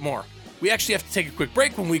little bit more. We actually have to take a quick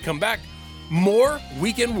break. When we come back, more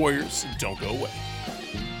Weekend Warriors. Don't go away.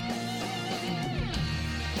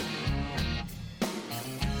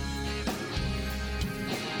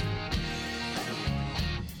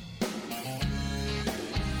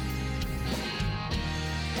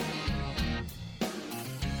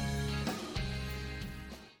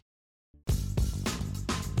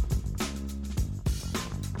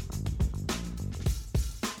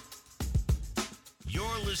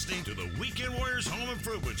 Listening to the Weekend Warriors Home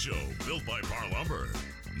Improvement Show, built by Par Lumber.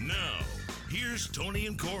 Now, here's Tony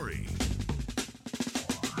and Corey.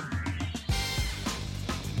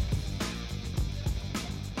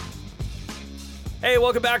 Hey,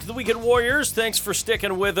 welcome back to the Weekend Warriors. Thanks for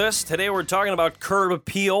sticking with us. Today we're talking about curb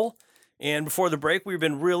appeal. And before the break, we've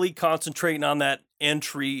been really concentrating on that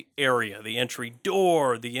entry area, the entry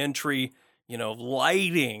door, the entry,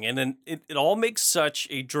 lighting. And then it all makes such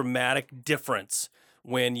a dramatic difference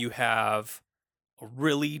when you have a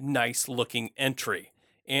really nice looking entry.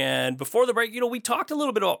 And before the break, we talked a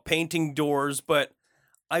little bit about painting doors, but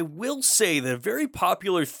I will say that a very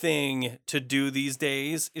popular thing to do these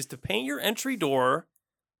days is to paint your entry door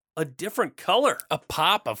a different color. A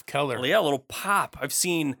pop of color. Well, yeah, a little pop. I've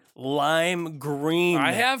seen lime green.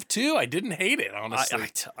 I have too. I didn't hate it, honestly.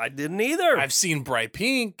 I didn't either. I've seen bright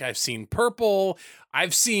pink. I've seen purple.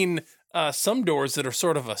 I've seen some doors that are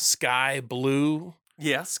sort of a sky blue.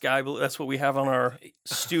 Yeah, sky blue. That's what we have on our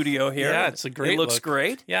studio here. Yeah, it's a great It looks look.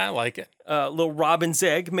 great. Yeah, I like it. Little robin's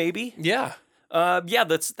egg, maybe. Yeah. Yeah,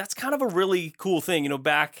 that's kind of a really cool thing.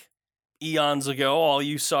 Back eons ago, all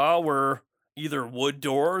you saw were either wood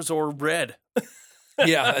doors or red.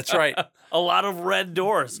 Yeah, that's right. A lot of red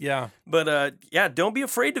doors. Yeah. But yeah, don't be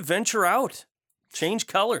afraid to venture out. Change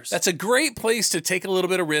colors. That's a great place to take a little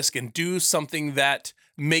bit of risk and do something that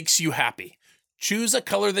makes you happy. Choose a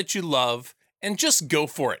color that you love and just go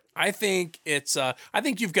for it. I think I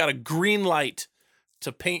think you've got a green light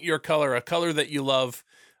to paint your color, a color that you love,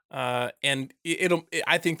 and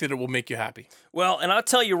I think that it will make you happy. Well, and I'll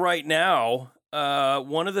tell you right now,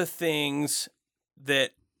 one of the things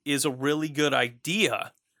that is a really good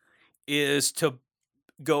idea is to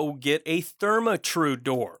go get a Therma-Tru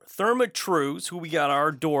door. Therma-Tru's, who we got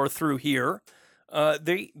our door through here,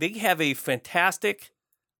 they have a fantastic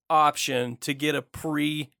option to get a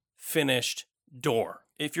pre-finished door.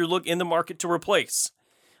 If you're in the market to replace,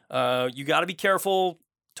 you got to be careful.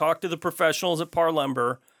 Talk to the professionals at Par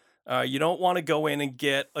Lumber. You don't want to go in and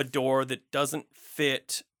get a door that doesn't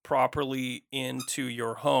fit properly into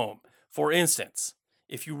your home. For instance,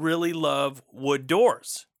 if you really love wood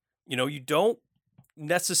doors, you don't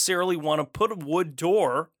necessarily want to put a wood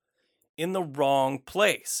door in the wrong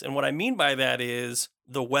place. And what I mean by that is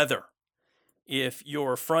the weather. If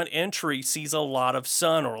your front entry sees a lot of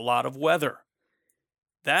sun or a lot of weather,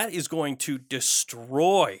 that is going to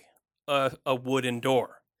destroy a wooden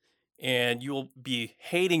door. And you'll be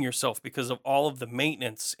hating yourself because of all of the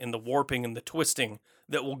maintenance and the warping and the twisting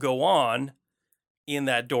that will go on in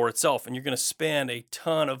that door itself. And you're going to spend a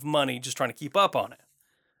ton of money just trying to keep up on it.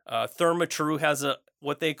 Therma-Tru has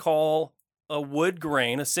what they call a wood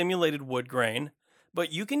grain, a simulated wood grain,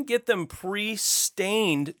 but you can get them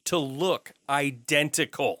pre-stained to look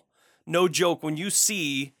identical. No joke, when you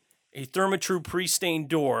see a Therma-Tru pre-stained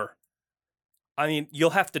door, I mean,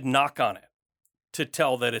 you'll have to knock on it to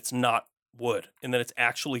tell that it's not wood and that it's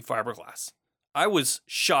actually fiberglass. I was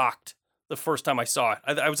shocked the first time I saw it.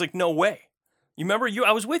 I was like, no way. You remember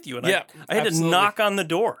I was with you, and yeah, I had to knock on the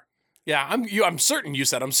door. Yeah, I'm certain. You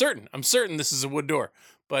said I'm certain. I'm certain this is a wood door,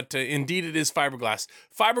 but indeed it is fiberglass.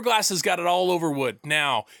 Fiberglass has got it all over wood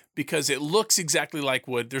now because it looks exactly like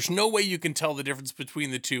wood. There's no way you can tell the difference between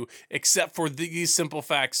the two except for these simple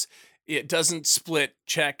facts. It doesn't split,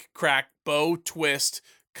 check, crack, bow, twist,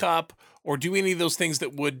 cup, or do any of those things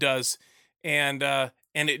that wood does, and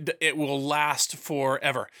it will last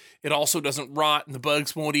forever. It also doesn't rot, and the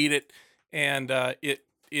bugs won't eat it, and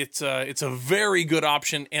It's a very good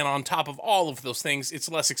option, and on top of all of those things, it's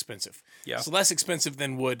less expensive. Yeah. It's less expensive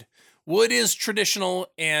than wood. Wood is traditional,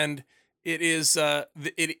 and it is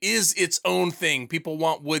its own thing. People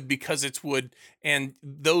want wood because it's wood, and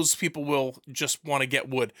those people will just want to get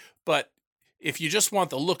wood. But if you just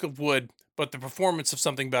want the look of wood, but the performance of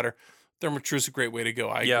something better, Therma-Tru is a great way to go.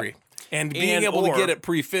 I agree. And being able to get it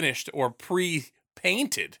pre-finished or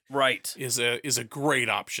pre-painted, right, is a great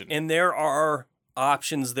option. And there are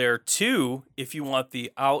options there too. If you want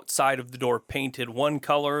the outside of the door painted one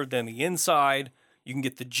color than the inside, you can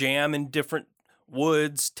get the jam in different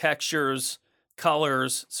woods, textures,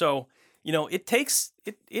 colors. So,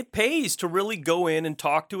 it pays to really go in and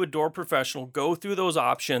talk to a door professional, go through those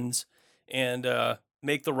options, and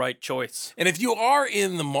make the right choice. And if you are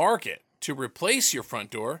in the market to replace your front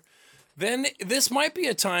door, then this might be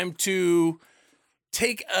a time to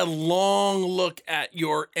take a long look at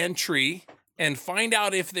your entry and find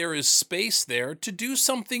out if there is space there to do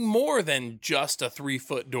something more than just a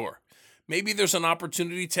 3-foot door. Maybe there's an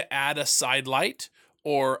opportunity to add a side light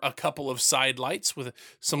or a couple of side lights with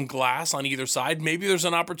some glass on either side. Maybe there's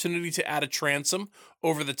an opportunity to add a transom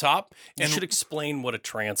over the top. You should explain what a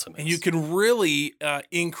transom is. And you can really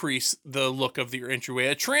increase the look of your entryway.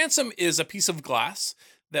 A transom is a piece of glass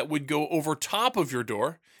that would go over top of your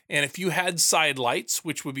door. And if you had side lights,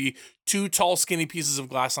 which would be 2 tall, skinny pieces of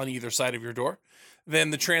glass on either side of your door,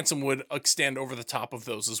 then the transom would extend over the top of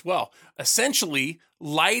those as well, essentially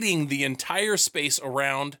lighting the entire space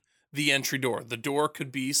around the entry door. The door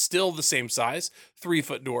could be still the same size,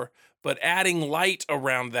 3-foot door, but adding light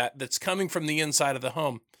around that's coming from the inside of the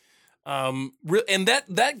home. And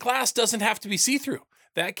that glass doesn't have to be see-through.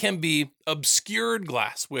 That can be obscured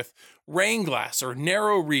glass with rain glass or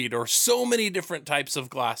narrow reed or so many different types of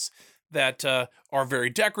glass that are very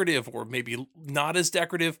decorative or maybe not as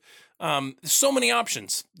decorative. So many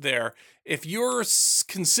options there. If you're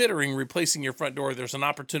considering replacing your front door, there's an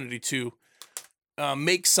opportunity to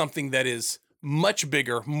make something that is much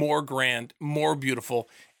bigger, more grand, more beautiful.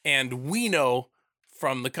 And we know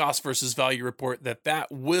from the cost versus value report that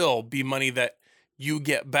will be money that you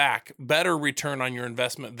get back, better return on your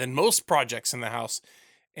investment than most projects in the house.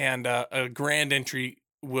 And a grand entry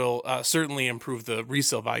will certainly improve the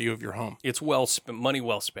resale value of your home. It's well spent, money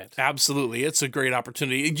well spent. Absolutely. It's a great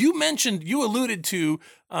opportunity. You alluded to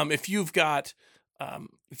if you've got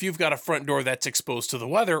a front door that's exposed to the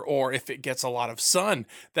weather, or if it gets a lot of sun,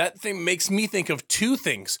 that thing makes me think of two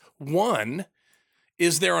things. One,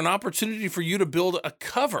 is there an opportunity for you to build a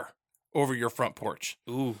cover over your front porch?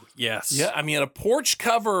 Ooh, yes. Yeah, I mean, a porch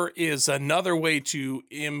cover is another way to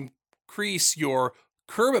increase your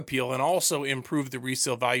curb appeal and also improve the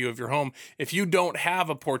resale value of your home. If you don't have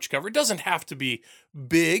a porch cover, it doesn't have to be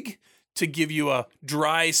big to give you a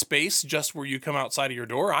dry space just where you come outside of your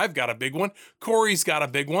door. I've got a big one. Corey's got a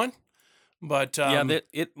big one. But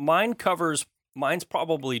mine's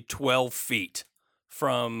probably 12 feet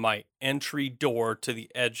from my entry door to the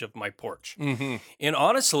edge of my porch. Mm-hmm. And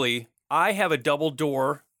honestly, I have a double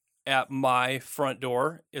door at my front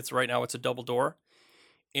door. It's a double door.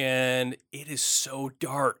 And it is so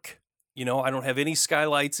dark. I don't have any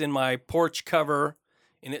skylights in my porch cover,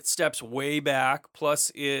 and it steps way back.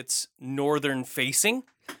 Plus, it's northern facing.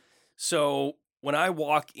 So when I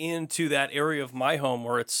walk into that area of my home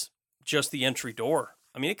where it's just the entry door,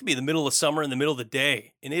 I mean, it could be the middle of summer in the middle of the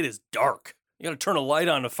day, and it is dark. You got to turn a light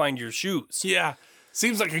on to find your shoes. Yeah.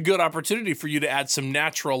 Seems like a good opportunity for you to add some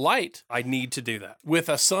natural light. I need to do that. With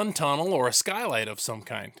a sun tunnel or a skylight of some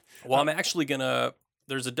kind. Well, I'm actually going to...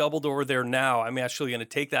 There's a double door there now. I'm actually going to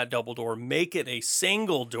take that double door, make it a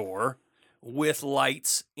single door with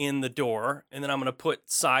lights in the door, and then I'm going to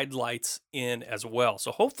put side lights in as well.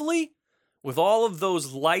 So hopefully, with all of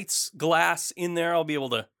those lights, glass in there, I'll be able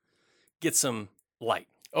to get some light.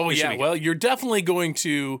 Oh, yeah. Well, you're definitely going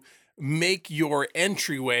to make your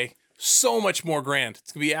entryway so much more grand.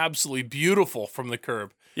 It's going to be absolutely beautiful from the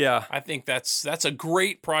curb. Yeah. I think that's a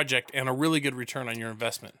great project and a really good return on your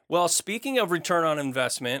investment. Well, speaking of return on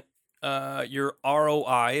investment, your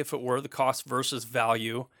ROI, if it were, the cost versus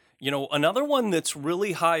value, another one that's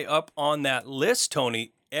really high up on that list,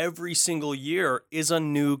 Tony, every single year is a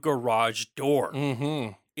new garage door.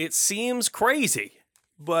 Mm-hmm. It seems crazy,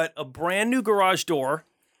 but a brand new garage door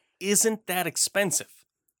isn't that expensive.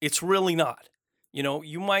 It's really not.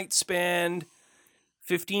 You might spend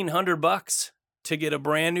 $1,500 to get a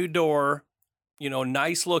brand new door,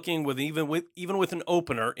 nice looking even with an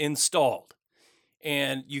opener installed.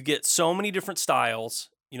 And you get so many different styles.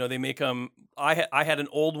 They make them. I had an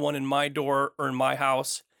old one in my door or in my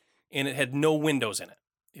house, and it had no windows in it.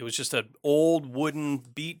 It was just an old wooden,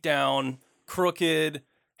 beat down, crooked,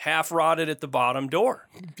 half rotted at the bottom door.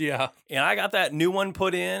 Yeah. And I got that new one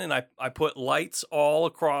put in, and I put lights all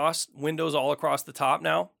across, windows all across the top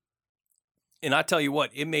now. And I tell you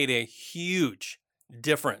what, it made a huge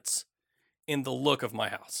difference in the look of my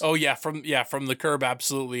house. Oh yeah, from the curb,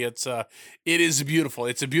 absolutely. It is beautiful.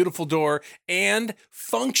 It's a beautiful door, and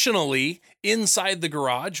functionally inside the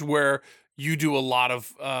garage where you do a lot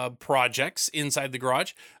of projects inside the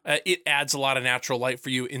garage, it adds a lot of natural light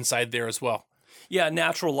for you inside there as well. Yeah,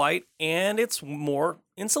 natural light, and it's more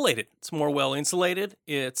insulated. It's more well insulated.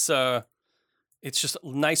 It's just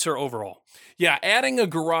nicer overall. Yeah, adding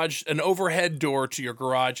an overhead door to your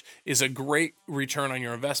garage is a great return on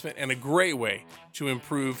your investment and a great way to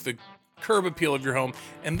improve the curb appeal of your home.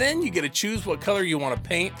 And then you get to choose what color you want to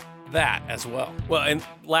paint that as well. Well, and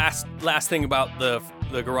last thing about the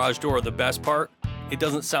garage door, the best part, it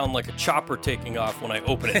doesn't sound like a chopper taking off when I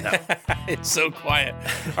open it now. It's so quiet. All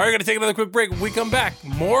right, we're going to take another quick break. When we come back,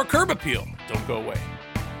 more curb appeal. Don't go away.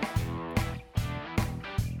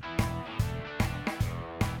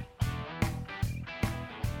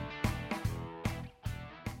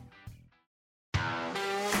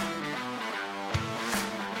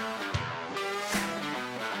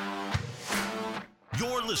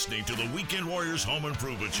 You're listening to the Weekend Warriors Home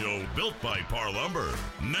Improvement Show, built by Par Lumber.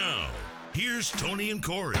 Now, here's Tony and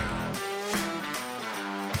Corey.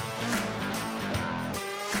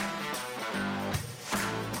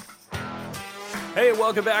 Hey,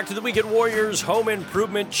 welcome back to the Weekend Warriors Home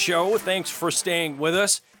Improvement Show. Thanks for staying with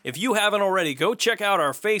us. If you haven't already, go check out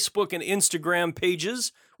our Facebook and Instagram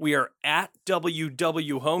pages. We are at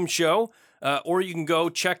WW Home Show. Or you can go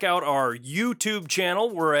check out our YouTube channel.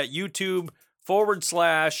 We're at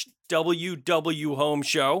YouTube.com/WW Home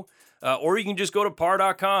Show. Or you can just go to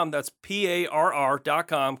par.com. That's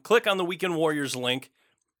PARR.com. Click on the Weekend Warriors link.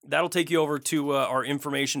 That'll take you over to our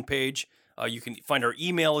information page. You can find our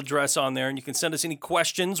email address on there, and you can send us any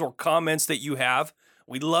questions or comments that you have.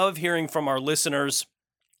 We love hearing from our listeners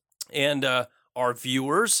and our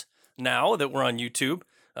viewers now that we're on YouTube.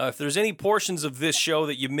 If there's any portions of this show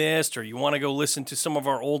that you missed or you want to go listen to some of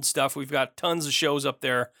our old stuff, we've got tons of shows up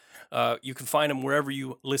there. You can find them wherever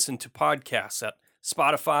you listen to podcasts at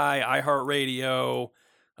Spotify, iHeartRadio,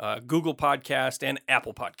 Google Podcast, and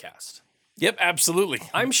Apple Podcast. Yep, absolutely.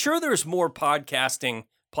 I'm sure there's more podcasting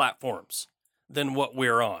platforms than what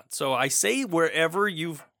we're on. So I say wherever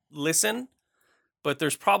you listen, but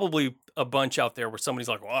there's probably a bunch out there where somebody's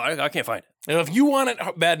like, well, I can't find it. And if you want it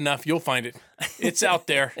bad enough, you'll find it. It's out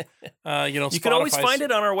there. You can always find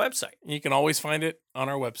it on our website. You can always find it on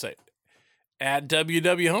our website at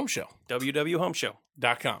www.homeshow.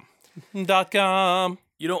 www.homeshow.com. .com.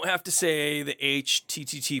 You don't have to say the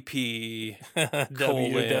HTTP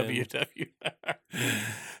www.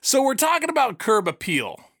 So we're talking about curb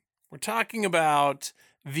appeal. We're talking about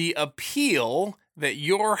the appeal that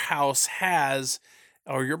your house has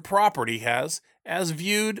or your property has as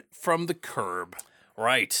viewed from the curb.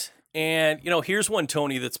 Right. And, here's one,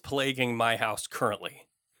 Tony, that's plaguing my house currently.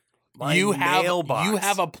 You mailbox.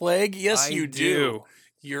 have a plague? Yes, I you do.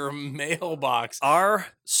 Your mailbox. Our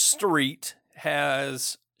street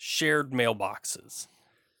has shared mailboxes.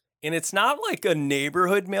 And it's not like a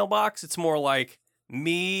neighborhood mailbox. It's more like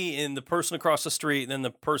me and the person across the street and then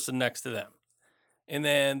the person next to them. And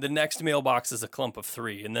then the next mailbox is a clump of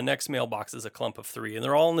 3. And the next mailbox is a clump of 3. And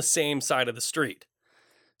they're all on the same side of the street.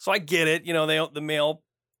 So I get it. The mail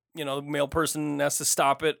person has to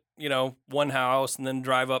stop at, one house and then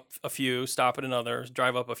drive up a few, stop at another,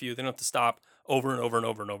 drive up a few. They don't have to stop over and over and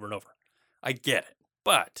over and over and over. I get it.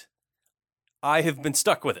 But I have been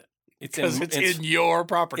stuck with it. It's in your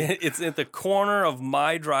property. It's at the corner of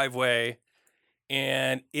my driveway,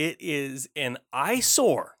 and it is an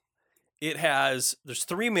eyesore. There's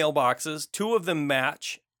 3 mailboxes. 2 of them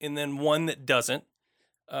match, and then one that doesn't.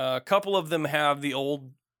 A couple of them have the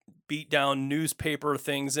old beat down newspaper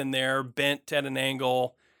things in there, bent at an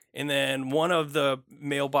angle. And then one of the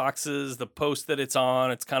mailboxes, the post that it's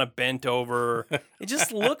on, it's kind of bent over. It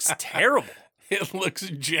just looks terrible. It looks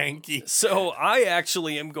janky. So I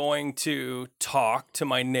actually am going to talk to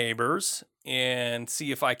my neighbors and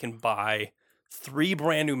see if I can buy 3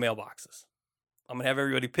 brand new mailboxes. I'm going to have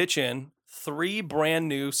everybody pitch in 3 brand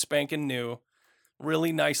new, spanking new,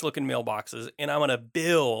 really nice looking mailboxes. And I'm going to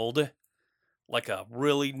build like a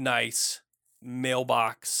really nice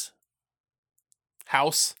mailbox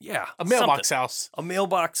house. Yeah. A mailbox house. A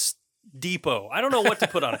mailbox depot. I don't know what to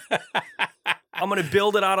put on it. I'm going to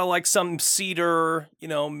build it out of like some cedar,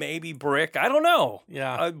 maybe brick. I don't know.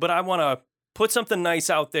 Yeah. But I want to put something nice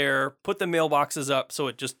out there, put the mailboxes up so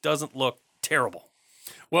it just doesn't look terrible.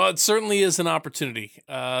 Well, it certainly is an opportunity.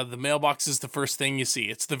 The mailbox is the first thing you see.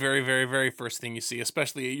 It's the very, very, very first thing you see,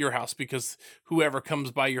 especially at your house, because whoever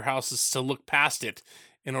comes by your house is to look past it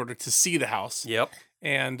in order to see the house. Yep.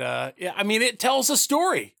 And it tells a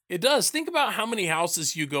story. It does. Think about how many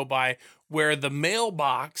houses you go by where the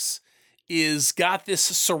mailbox is got this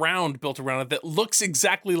surround built around it that looks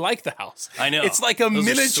exacally like the house. I know. It's like a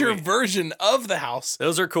miniature version of the house.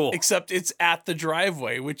 Those are cool. Except it's at the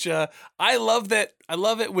driveway, which I love that. I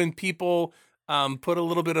love it when people put a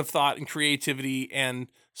little bit of thought and creativity and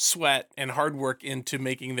sweat and hard work into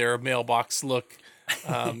making their mailbox look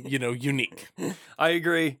unique. I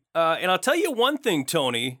agree. And I'll tell you one thing,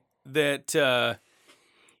 Tony, that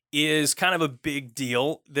is kind of a big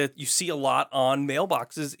deal that you see a lot on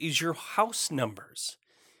mailboxes is your house numbers.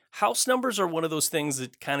 House numbers are one of those things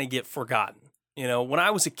that kind of get forgotten. When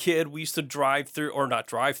I was a kid, we used to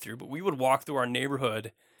but we would walk through our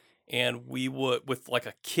neighborhood and we would, with like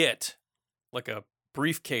a kit, like a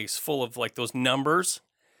briefcase full of like those numbers.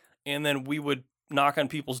 And then we would knock on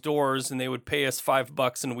people's doors and they would pay us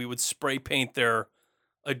 $5 and we would spray paint their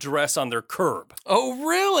address on their curb. Oh,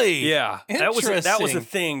 really? Yeah. That was a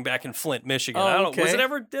thing back in Flint, Michigan. Oh, okay. Did they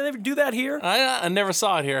ever do that here? I never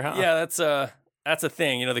saw it here, huh? Yeah, that's a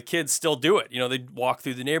thing. The kids still do it. They walk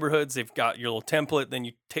through the neighborhoods, they've got your little template, then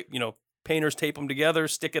you tape, painters tape them together,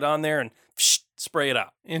 stick it on there and spray it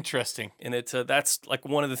out. Interesting. And that's like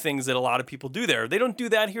one of the things that a lot of people do there. They don't do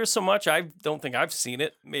that here so much. I don't think I've seen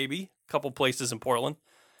it, maybe a couple places in Portland.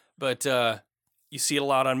 But you see it a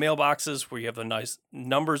lot on mailboxes where you have the nice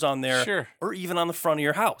numbers on there. Sure. Or even on the front of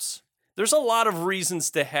your house. There's a lot of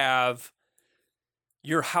reasons to have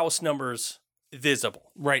your house numbers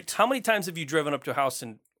visible. Right. How many times have you driven up to a house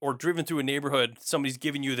or driven through a neighborhood, somebody's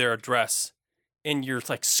giving you their address, and you're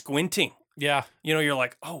like squinting. Yeah. You know, you're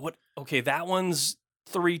like, oh, what? Okay, that one's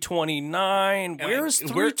 329. Where's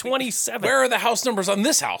 327? Where are the house numbers on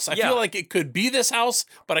this house? I Yeah. feel like it could be this house,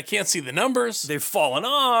 but I can't see the numbers. They've fallen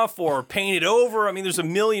off or painted over. I mean, there's a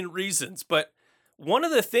million reasons. But one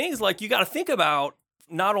of the things, like, you got to think about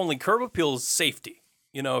not only curb appeal is safety.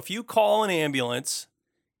 You know, if you call an ambulance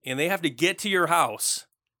and they have to get to your house,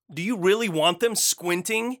 do you really want them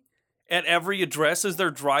squinting at every address as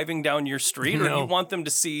they're driving down your street? Or do you want them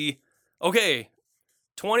to see, okay,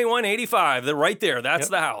 2185, they're right there. That's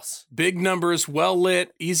the house. Big numbers, well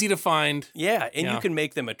lit, easy to find. Yeah, and you can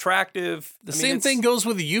make them attractive. The same thing goes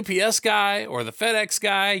with the UPS guy or the FedEx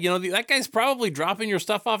guy. You know, that guy's probably dropping your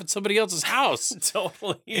stuff off at somebody else's house.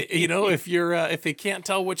 Totally. You know, if if they can't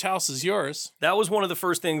tell which house is yours. That was one of the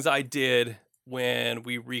first things I did when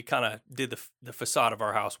we kind of did the facade of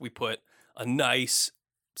our house. We put a nice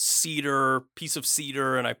piece of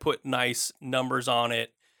cedar, and I put nice numbers on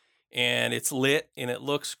it. And it's lit and it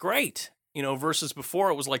looks great, you know, versus before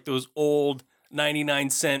it was like those old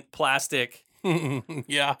 99-cent plastic,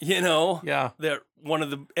 Yeah. you know, Yeah. that one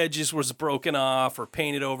of the edges was broken off or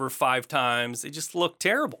painted over 5 times. They just look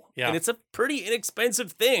terrible. Yeah. And it's a pretty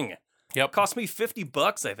inexpensive thing. Yep. It cost me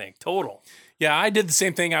 $50, I think, total. Yeah, I did the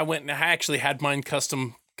same thing. I went and I actually had mine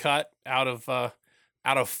custom cut out of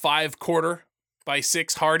 5/4 by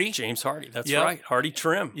 6 Hardy. James Hardy, that's Yep. right. Hardy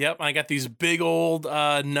trim. Yep, I got these big old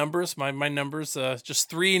numbers. My numbers, just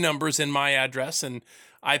 3 numbers in my address, and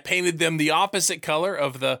I painted them the opposite color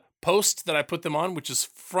of the post that I put them on, which is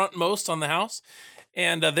frontmost on the house.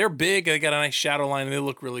 And they're big. They got a nice shadow line, and they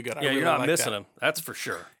look really good. I really you're not like missing that. them. That's for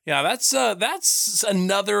sure. Yeah, that's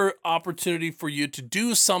another opportunity for you to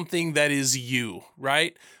do something that is you,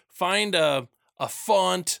 right? Find a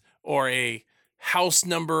font or a house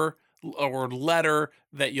number or letter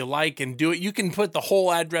that you like and do it. You can put the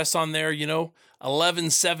whole address on there, you know,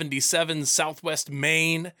 1177 Southwest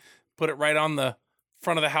Main. Put it right on the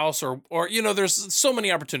front of the house or you know, there's so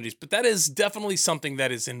many opportunities, but that is definitely something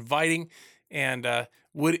that is inviting and does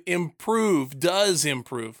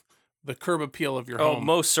improve the curb appeal of your home. Oh,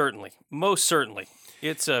 most certainly. Most certainly.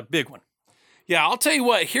 It's a big one. Yeah, I'll tell you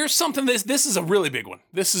what, here's something, this is a really big one.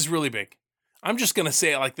 This is really big. I'm just going to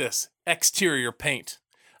say it like this. Exterior paint.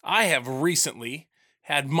 I have recently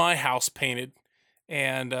had my house painted,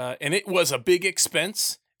 and it was a big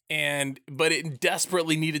expense, but it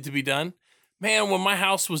desperately needed to be done. Man, when my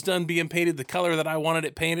house was done being painted the color that I wanted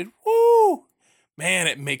it painted, woo! Man,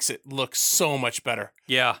 it makes it look so much better.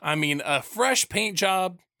 Yeah. I mean, a fresh paint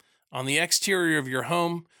job on the exterior of your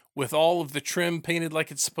home with all of the trim painted like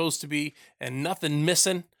it's supposed to be and nothing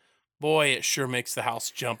missing. Boy, it sure makes the house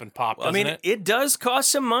jump and pop, doesn't it? It does cost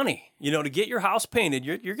some money. You know, to get your house painted,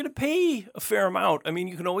 you're going to pay a fair amount. I mean,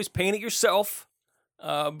 you can always paint it yourself,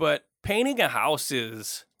 but painting a house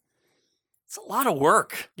it's a lot of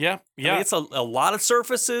work. Yeah, yeah. I mean, it's a lot of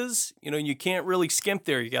surfaces. You know, you can't really skimp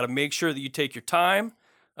there. You got to make sure that you take your time,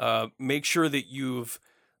 make sure that you've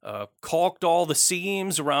caulked all the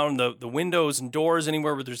seams around the windows and doors,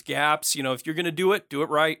 anywhere where there's gaps. You know, if you're going to do it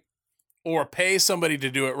right. Or pay somebody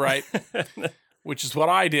to do it right, which is what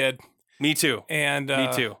I did. Me too. And Me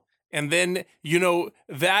too. And then, you know,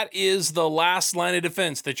 that is the last line of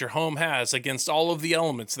defense that your home has against all of the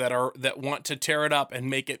elements that want to tear it up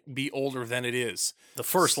and make it be older than it is. The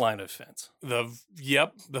first line of defense. The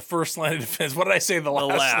first line of defense. What did I say? The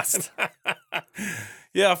last.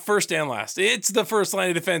 Yeah, first and last. It's the first line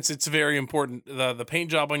of defense. It's very important. The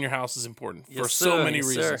paint job on your house is important for so many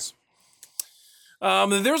reasons. Sir.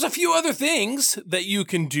 There's a few other things that you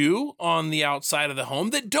can do on the outside of the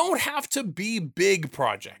home that don't have to be big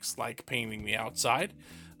projects like painting the outside.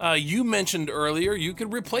 You mentioned earlier you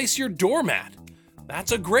could replace your doormat.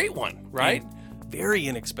 That's a great one, right? Very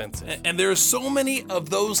inexpensive. And there's so many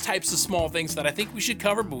of those types of small things that I think we should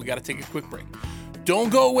cover, but we got to take a quick break.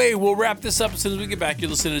 Don't go away. We'll wrap this up as soon as we get back.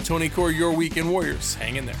 You're listening to Tony Corey, Your Weekend Warriors.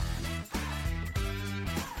 Hang in there.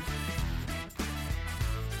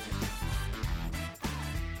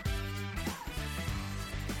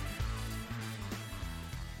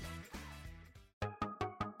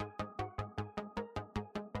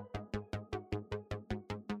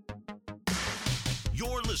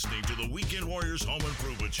 You're listening to the Weekend Warriors Home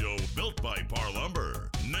Improvement Show, built by Par Lumber.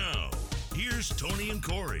 Now, here's Tony and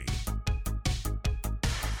Corey.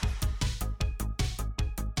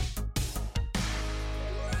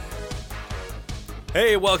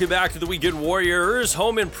 Hey, welcome back to the Weekend Warriors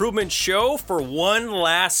Home Improvement Show for one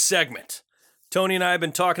last segment. Tony and I have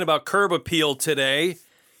been talking about curb appeal today,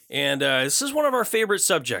 and this is one of our favorite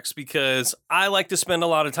subjects because I like to spend a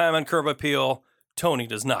lot of time on curb appeal. Tony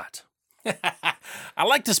does not. I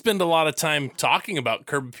like to spend a lot of time talking about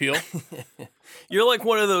curb appeal. You're like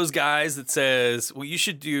one of those guys that says, well, you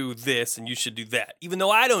should do this and you should do that, even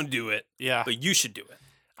though I don't do it. Yeah. But you should do it.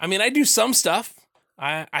 I mean, I do some stuff.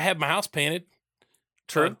 I have my house painted.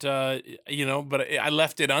 True. But, but I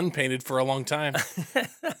left it unpainted for a long time.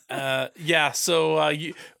 Yeah. So,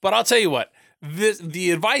 but I'll tell you what,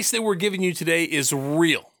 the advice that we're giving you today is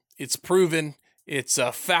real. It's proven. It's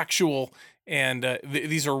factual. And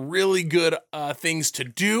these are really good things to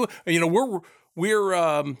do. We're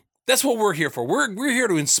that's what we're here for. We're here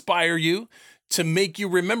to inspire you, to make you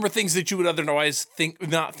remember things that you would otherwise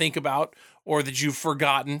not think about, or that you've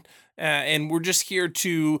forgotten. And we're just here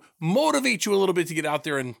to motivate you a little bit to get out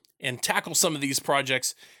there and tackle some of these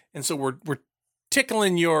projects. And so we're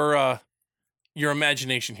tickling your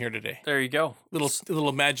imagination here today. There you go. Little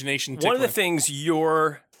imagination tickling. One of the things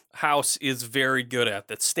your house is very good at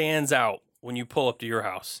that stands out when you pull up to your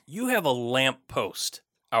house, you have a lamp post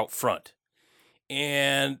out front.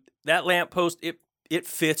 And that lamp post, it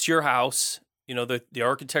fits your house, the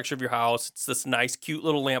architecture of your house. It's this nice, cute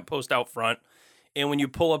little lamp post out front. And when you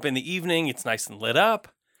pull up in the evening, it's nice and lit up.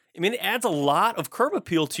 I mean, it adds a lot of curb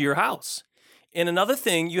appeal to your house. And another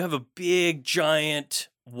thing, you have a big, giant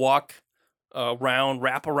wrap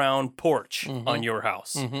around porch on your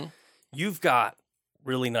house. Mm-hmm. You've got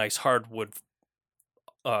really nice hardwood,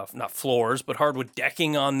 not floors, but hardwood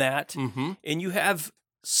decking on that. Mm-hmm. And you have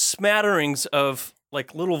smatterings of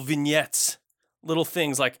like little vignettes, little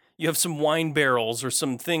things like you have some wine barrels or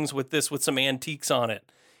some things with some antiques on it.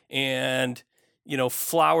 And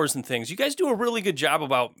flowers and things. You guys do a really good job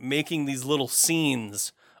about making these little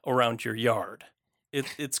scenes around your yard.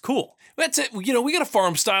 It's cool. That's it. We got a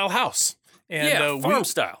farm style house. And farm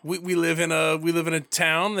style. We live in a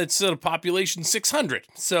town that's at a population 600.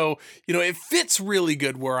 So, it fits really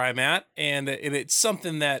good where I'm at, and it's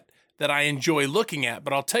something that I enjoy looking at.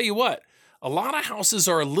 But I'll tell you what, a lot of houses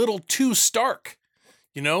are a little too stark.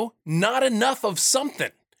 Not enough of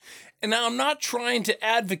something. And now I'm not trying to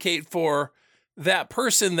advocate for that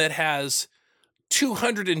person that has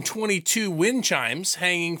 222 wind chimes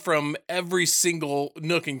hanging from every single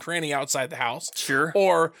nook and cranny outside the house. Sure.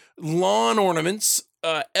 Or lawn ornaments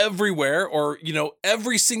everywhere, or,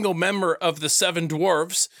 every single member of the Seven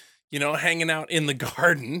Dwarfs, hanging out in the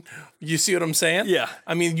garden. You see what I'm saying? Yeah.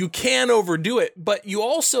 I mean, you can overdo it, but you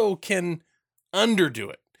also can underdo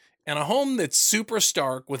it. And a home that's super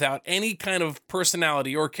stark without any kind of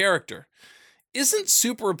personality or character isn't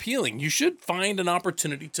super appealing. You should find an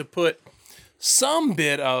opportunity to put some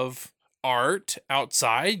bit of art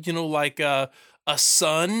outside, like a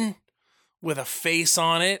sun with a face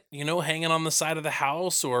on it, hanging on the side of the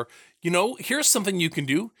house. Or, here's something you can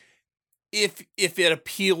do. If it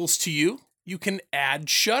appeals to you, you can add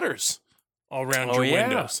shutters all around your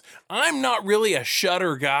windows. I'm not really a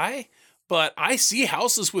shutter guy, but I see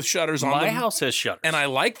houses with shutters on them. My house has shutters. And I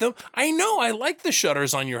like them. I know, I like the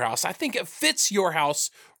shutters on your house. I think it fits your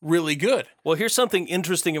house really good. Well, here's something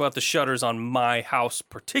interesting about the shutters on my house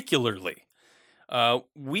particularly.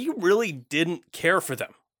 We really didn't care for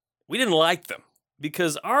them. We didn't like them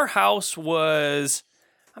because our house was,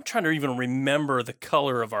 I'm trying to even remember the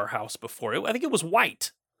color of our house before. I think it was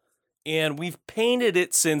white. And we've painted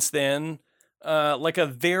it since then like a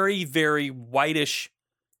very, very whitish,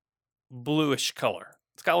 bluish color.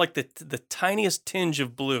 It's got like the tiniest tinge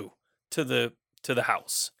of blue to the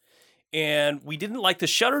house. And we didn't like the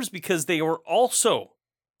shutters because they were also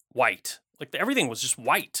white. Like everything was just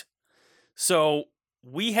white. So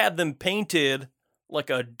we had them painted like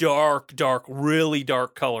a dark, really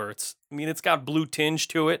dark color. It's got blue tinge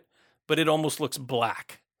to it, but it almost looks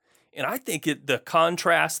black. And I think the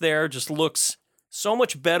contrast there just looks so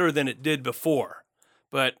much better than it did before.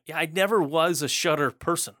 But yeah, I never was a shutter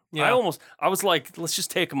person. Yeah. I was like, let's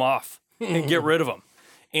just take them off and get rid of them.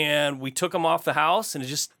 And we took them off the house and it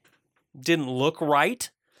just didn't look right.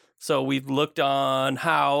 So we looked on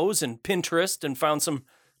Houzz and Pinterest and found some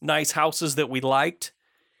nice houses that we liked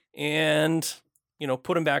and,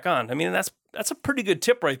 put them back on. I mean, that's a pretty good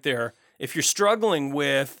tip right there. If you're struggling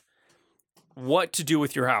with what to do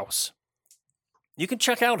with your house, you can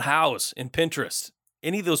check out Houzz and Pinterest,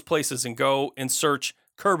 any of those places, and go and search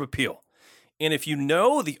curb appeal. And if you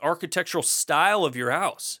know the architectural style of your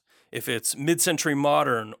house, if it's mid-century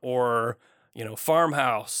modern or,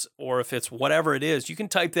 farmhouse, or if it's whatever it is, you can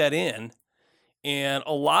type that in. And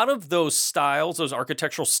a lot of those styles, those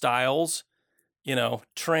architectural styles,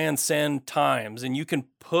 transcend times. And you can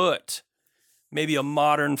put maybe a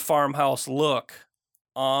modern farmhouse look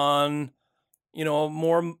on, a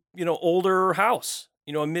more, older house,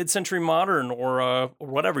 a mid-century modern or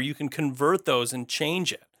whatever. You can convert those and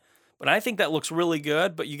change it. But I think that looks really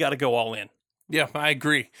good, but you got to go all in. Yeah, I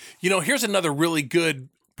agree. Here's another really good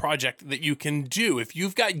project that you can do. If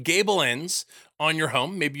you've got gable ends on your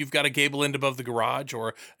home, maybe you've got a gable end above the garage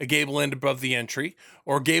or a gable end above the entry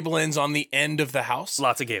or gable ends on the end of the house.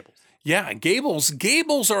 Lots of gables. Yeah,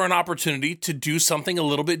 gables are an opportunity to do something a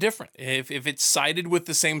little bit different. If it's sided with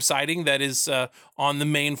the same siding that is on the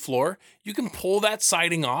main floor, you can pull that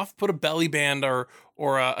siding off, put a belly band or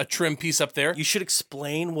a trim piece up there. You should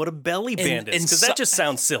explain what a belly band is, because that just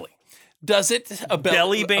sounds silly. Does it?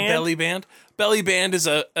 Belly band? A belly band? Belly band is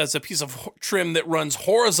a piece of trim that runs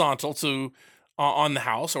horizontal to on the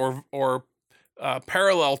house or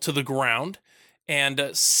parallel to the ground and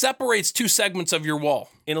separates two segments of your wall.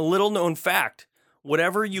 In a little known fact,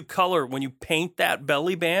 whatever you color when you paint that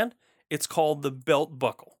belly band, it's called the belt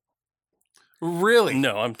buckle. Really?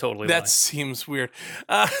 No, I'm totally That lying. seems weird.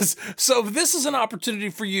 So this is an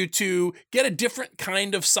opportunity for you to get a different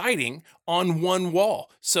kind of siding on one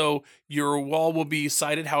wall. So your wall will be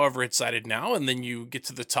sided however it's sided now, and then you get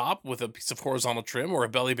to the top with a piece of horizontal trim or a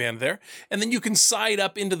belly band there, and then you can side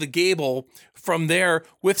up into the gable from there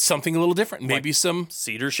with something a little different. Maybe Like some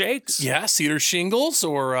cedar shakes? Yeah, cedar shingles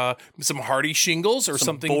or some hardy shingles or Some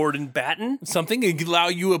something. board and batten? Something that allow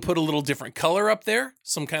you to put a little different color up there,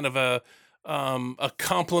 some kind of a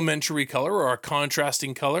complementary color or a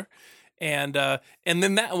contrasting color. And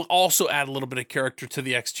then that will also add a little bit of character to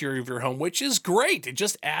the exterior of your home, which is great. It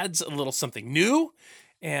just adds a little something new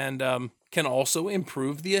and can also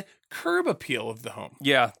improve the curb appeal of the home.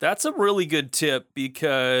 Yeah, that's a really good tip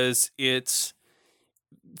because it's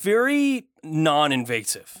very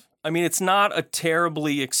non-invasive. I mean, it's not a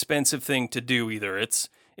terribly expensive thing to do either. It's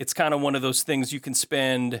kind of one of those things you can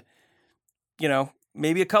spend,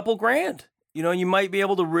 maybe a couple grand. You might be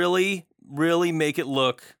able to really, really make it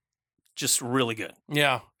look just really good.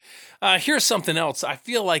 Yeah. Here's something else. I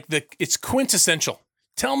feel like it's quintessential.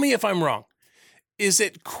 Tell me if I'm wrong. Is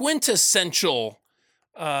it quintessential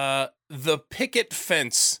the picket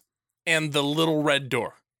fence and the little red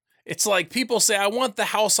door? It's like people say, I want the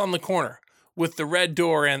house on the corner with the red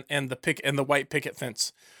door and the white picket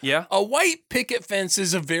fence. Yeah. A white picket fence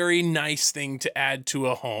is a very nice thing to add to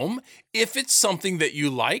a home if it's something that you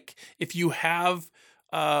like. If you have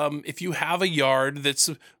a yard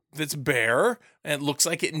that's bare and it looks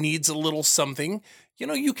like it needs a little something,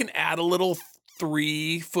 you can add a little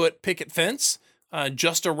 3-foot picket fence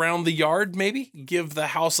just around the yard. Maybe give the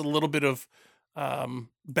house a little bit of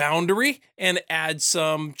boundary and add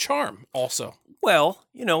some charm also. Well,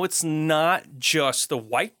 it's not just the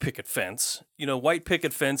white picket fence. White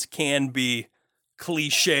picket fence can be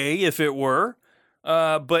cliche if it were.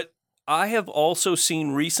 But I have also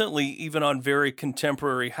seen recently, even on very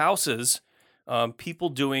contemporary houses, people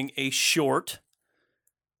doing a short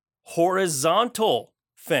horizontal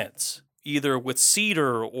fence, either with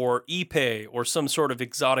cedar or ipe or some sort of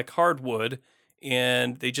exotic hardwood.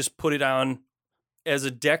 And they just put it on as a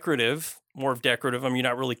more decorative. I mean, you're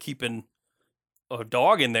not really keeping a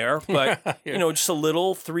dog in there, but just a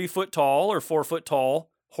little 3-foot tall or 4-foot tall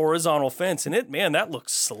horizontal fence. And that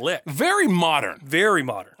looks slick. Very modern. Very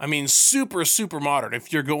modern. I mean, super, super modern.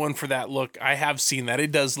 If you're going for that look, I have seen that.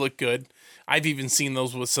 It does look good. I've even seen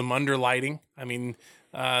those with some underlighting. I mean,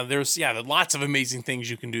 there's lots of amazing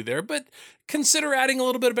things you can do there, but consider adding a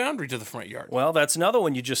little bit of boundary to the front yard. Well, that's another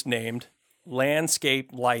one you just named, landscape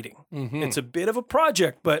lighting. Mm-hmm. It's a bit of a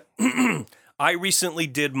project, but I recently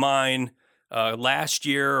did mine last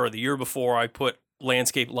year or the year before. I put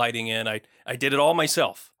landscape lighting in. I did it all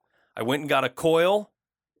myself. I went and got a coil,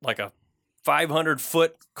 like a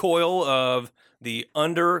 500-foot coil of the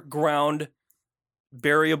underground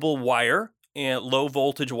variable wire and low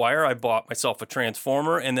voltage wire. I bought myself a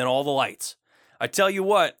transformer and then all the lights. I tell you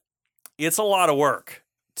what, it's a lot of work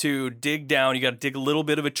to dig down. You got to dig a little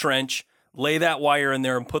bit of a trench, lay that wire in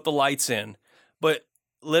there and put the lights in. But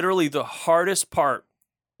literally the hardest part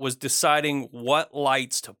was deciding what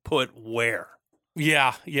lights to put where.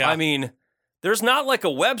 Yeah. I mean, there's not like a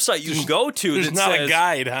website you can go to There's that not says, a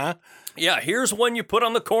guide, huh? yeah, here's one you put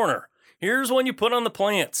on the corner. Here's one you put on the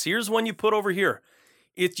plants. Here's one you put over here.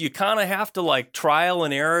 You kind of have to like trial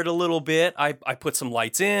and error it a little bit. I put some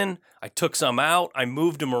lights in. I took some out. I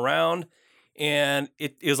moved them around. And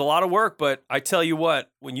it is a lot of work. But I tell you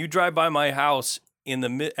what, when you drive by my house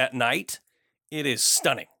at night, it is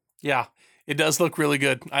stunning. Yeah, it does look really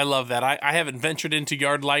good. I love that. I haven't ventured into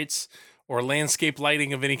yard lights or landscape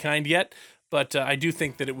lighting of any kind yet, but I do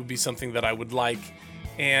think that it would be something that I would like.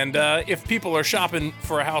 And if people are shopping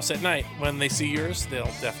for a house at night, when they see yours, they'll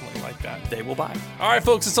definitely like that. They will buy. All right,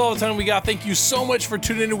 folks, that's all the time we got. Thank you so much for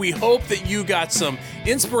tuning in. We hope that you got some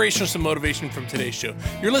inspiration or some motivation from today's show.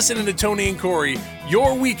 You're listening to Tony and Corey,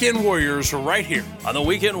 your Weekend Warriors, right here on the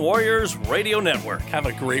Weekend Warriors Radio Network. Have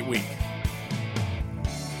a great week.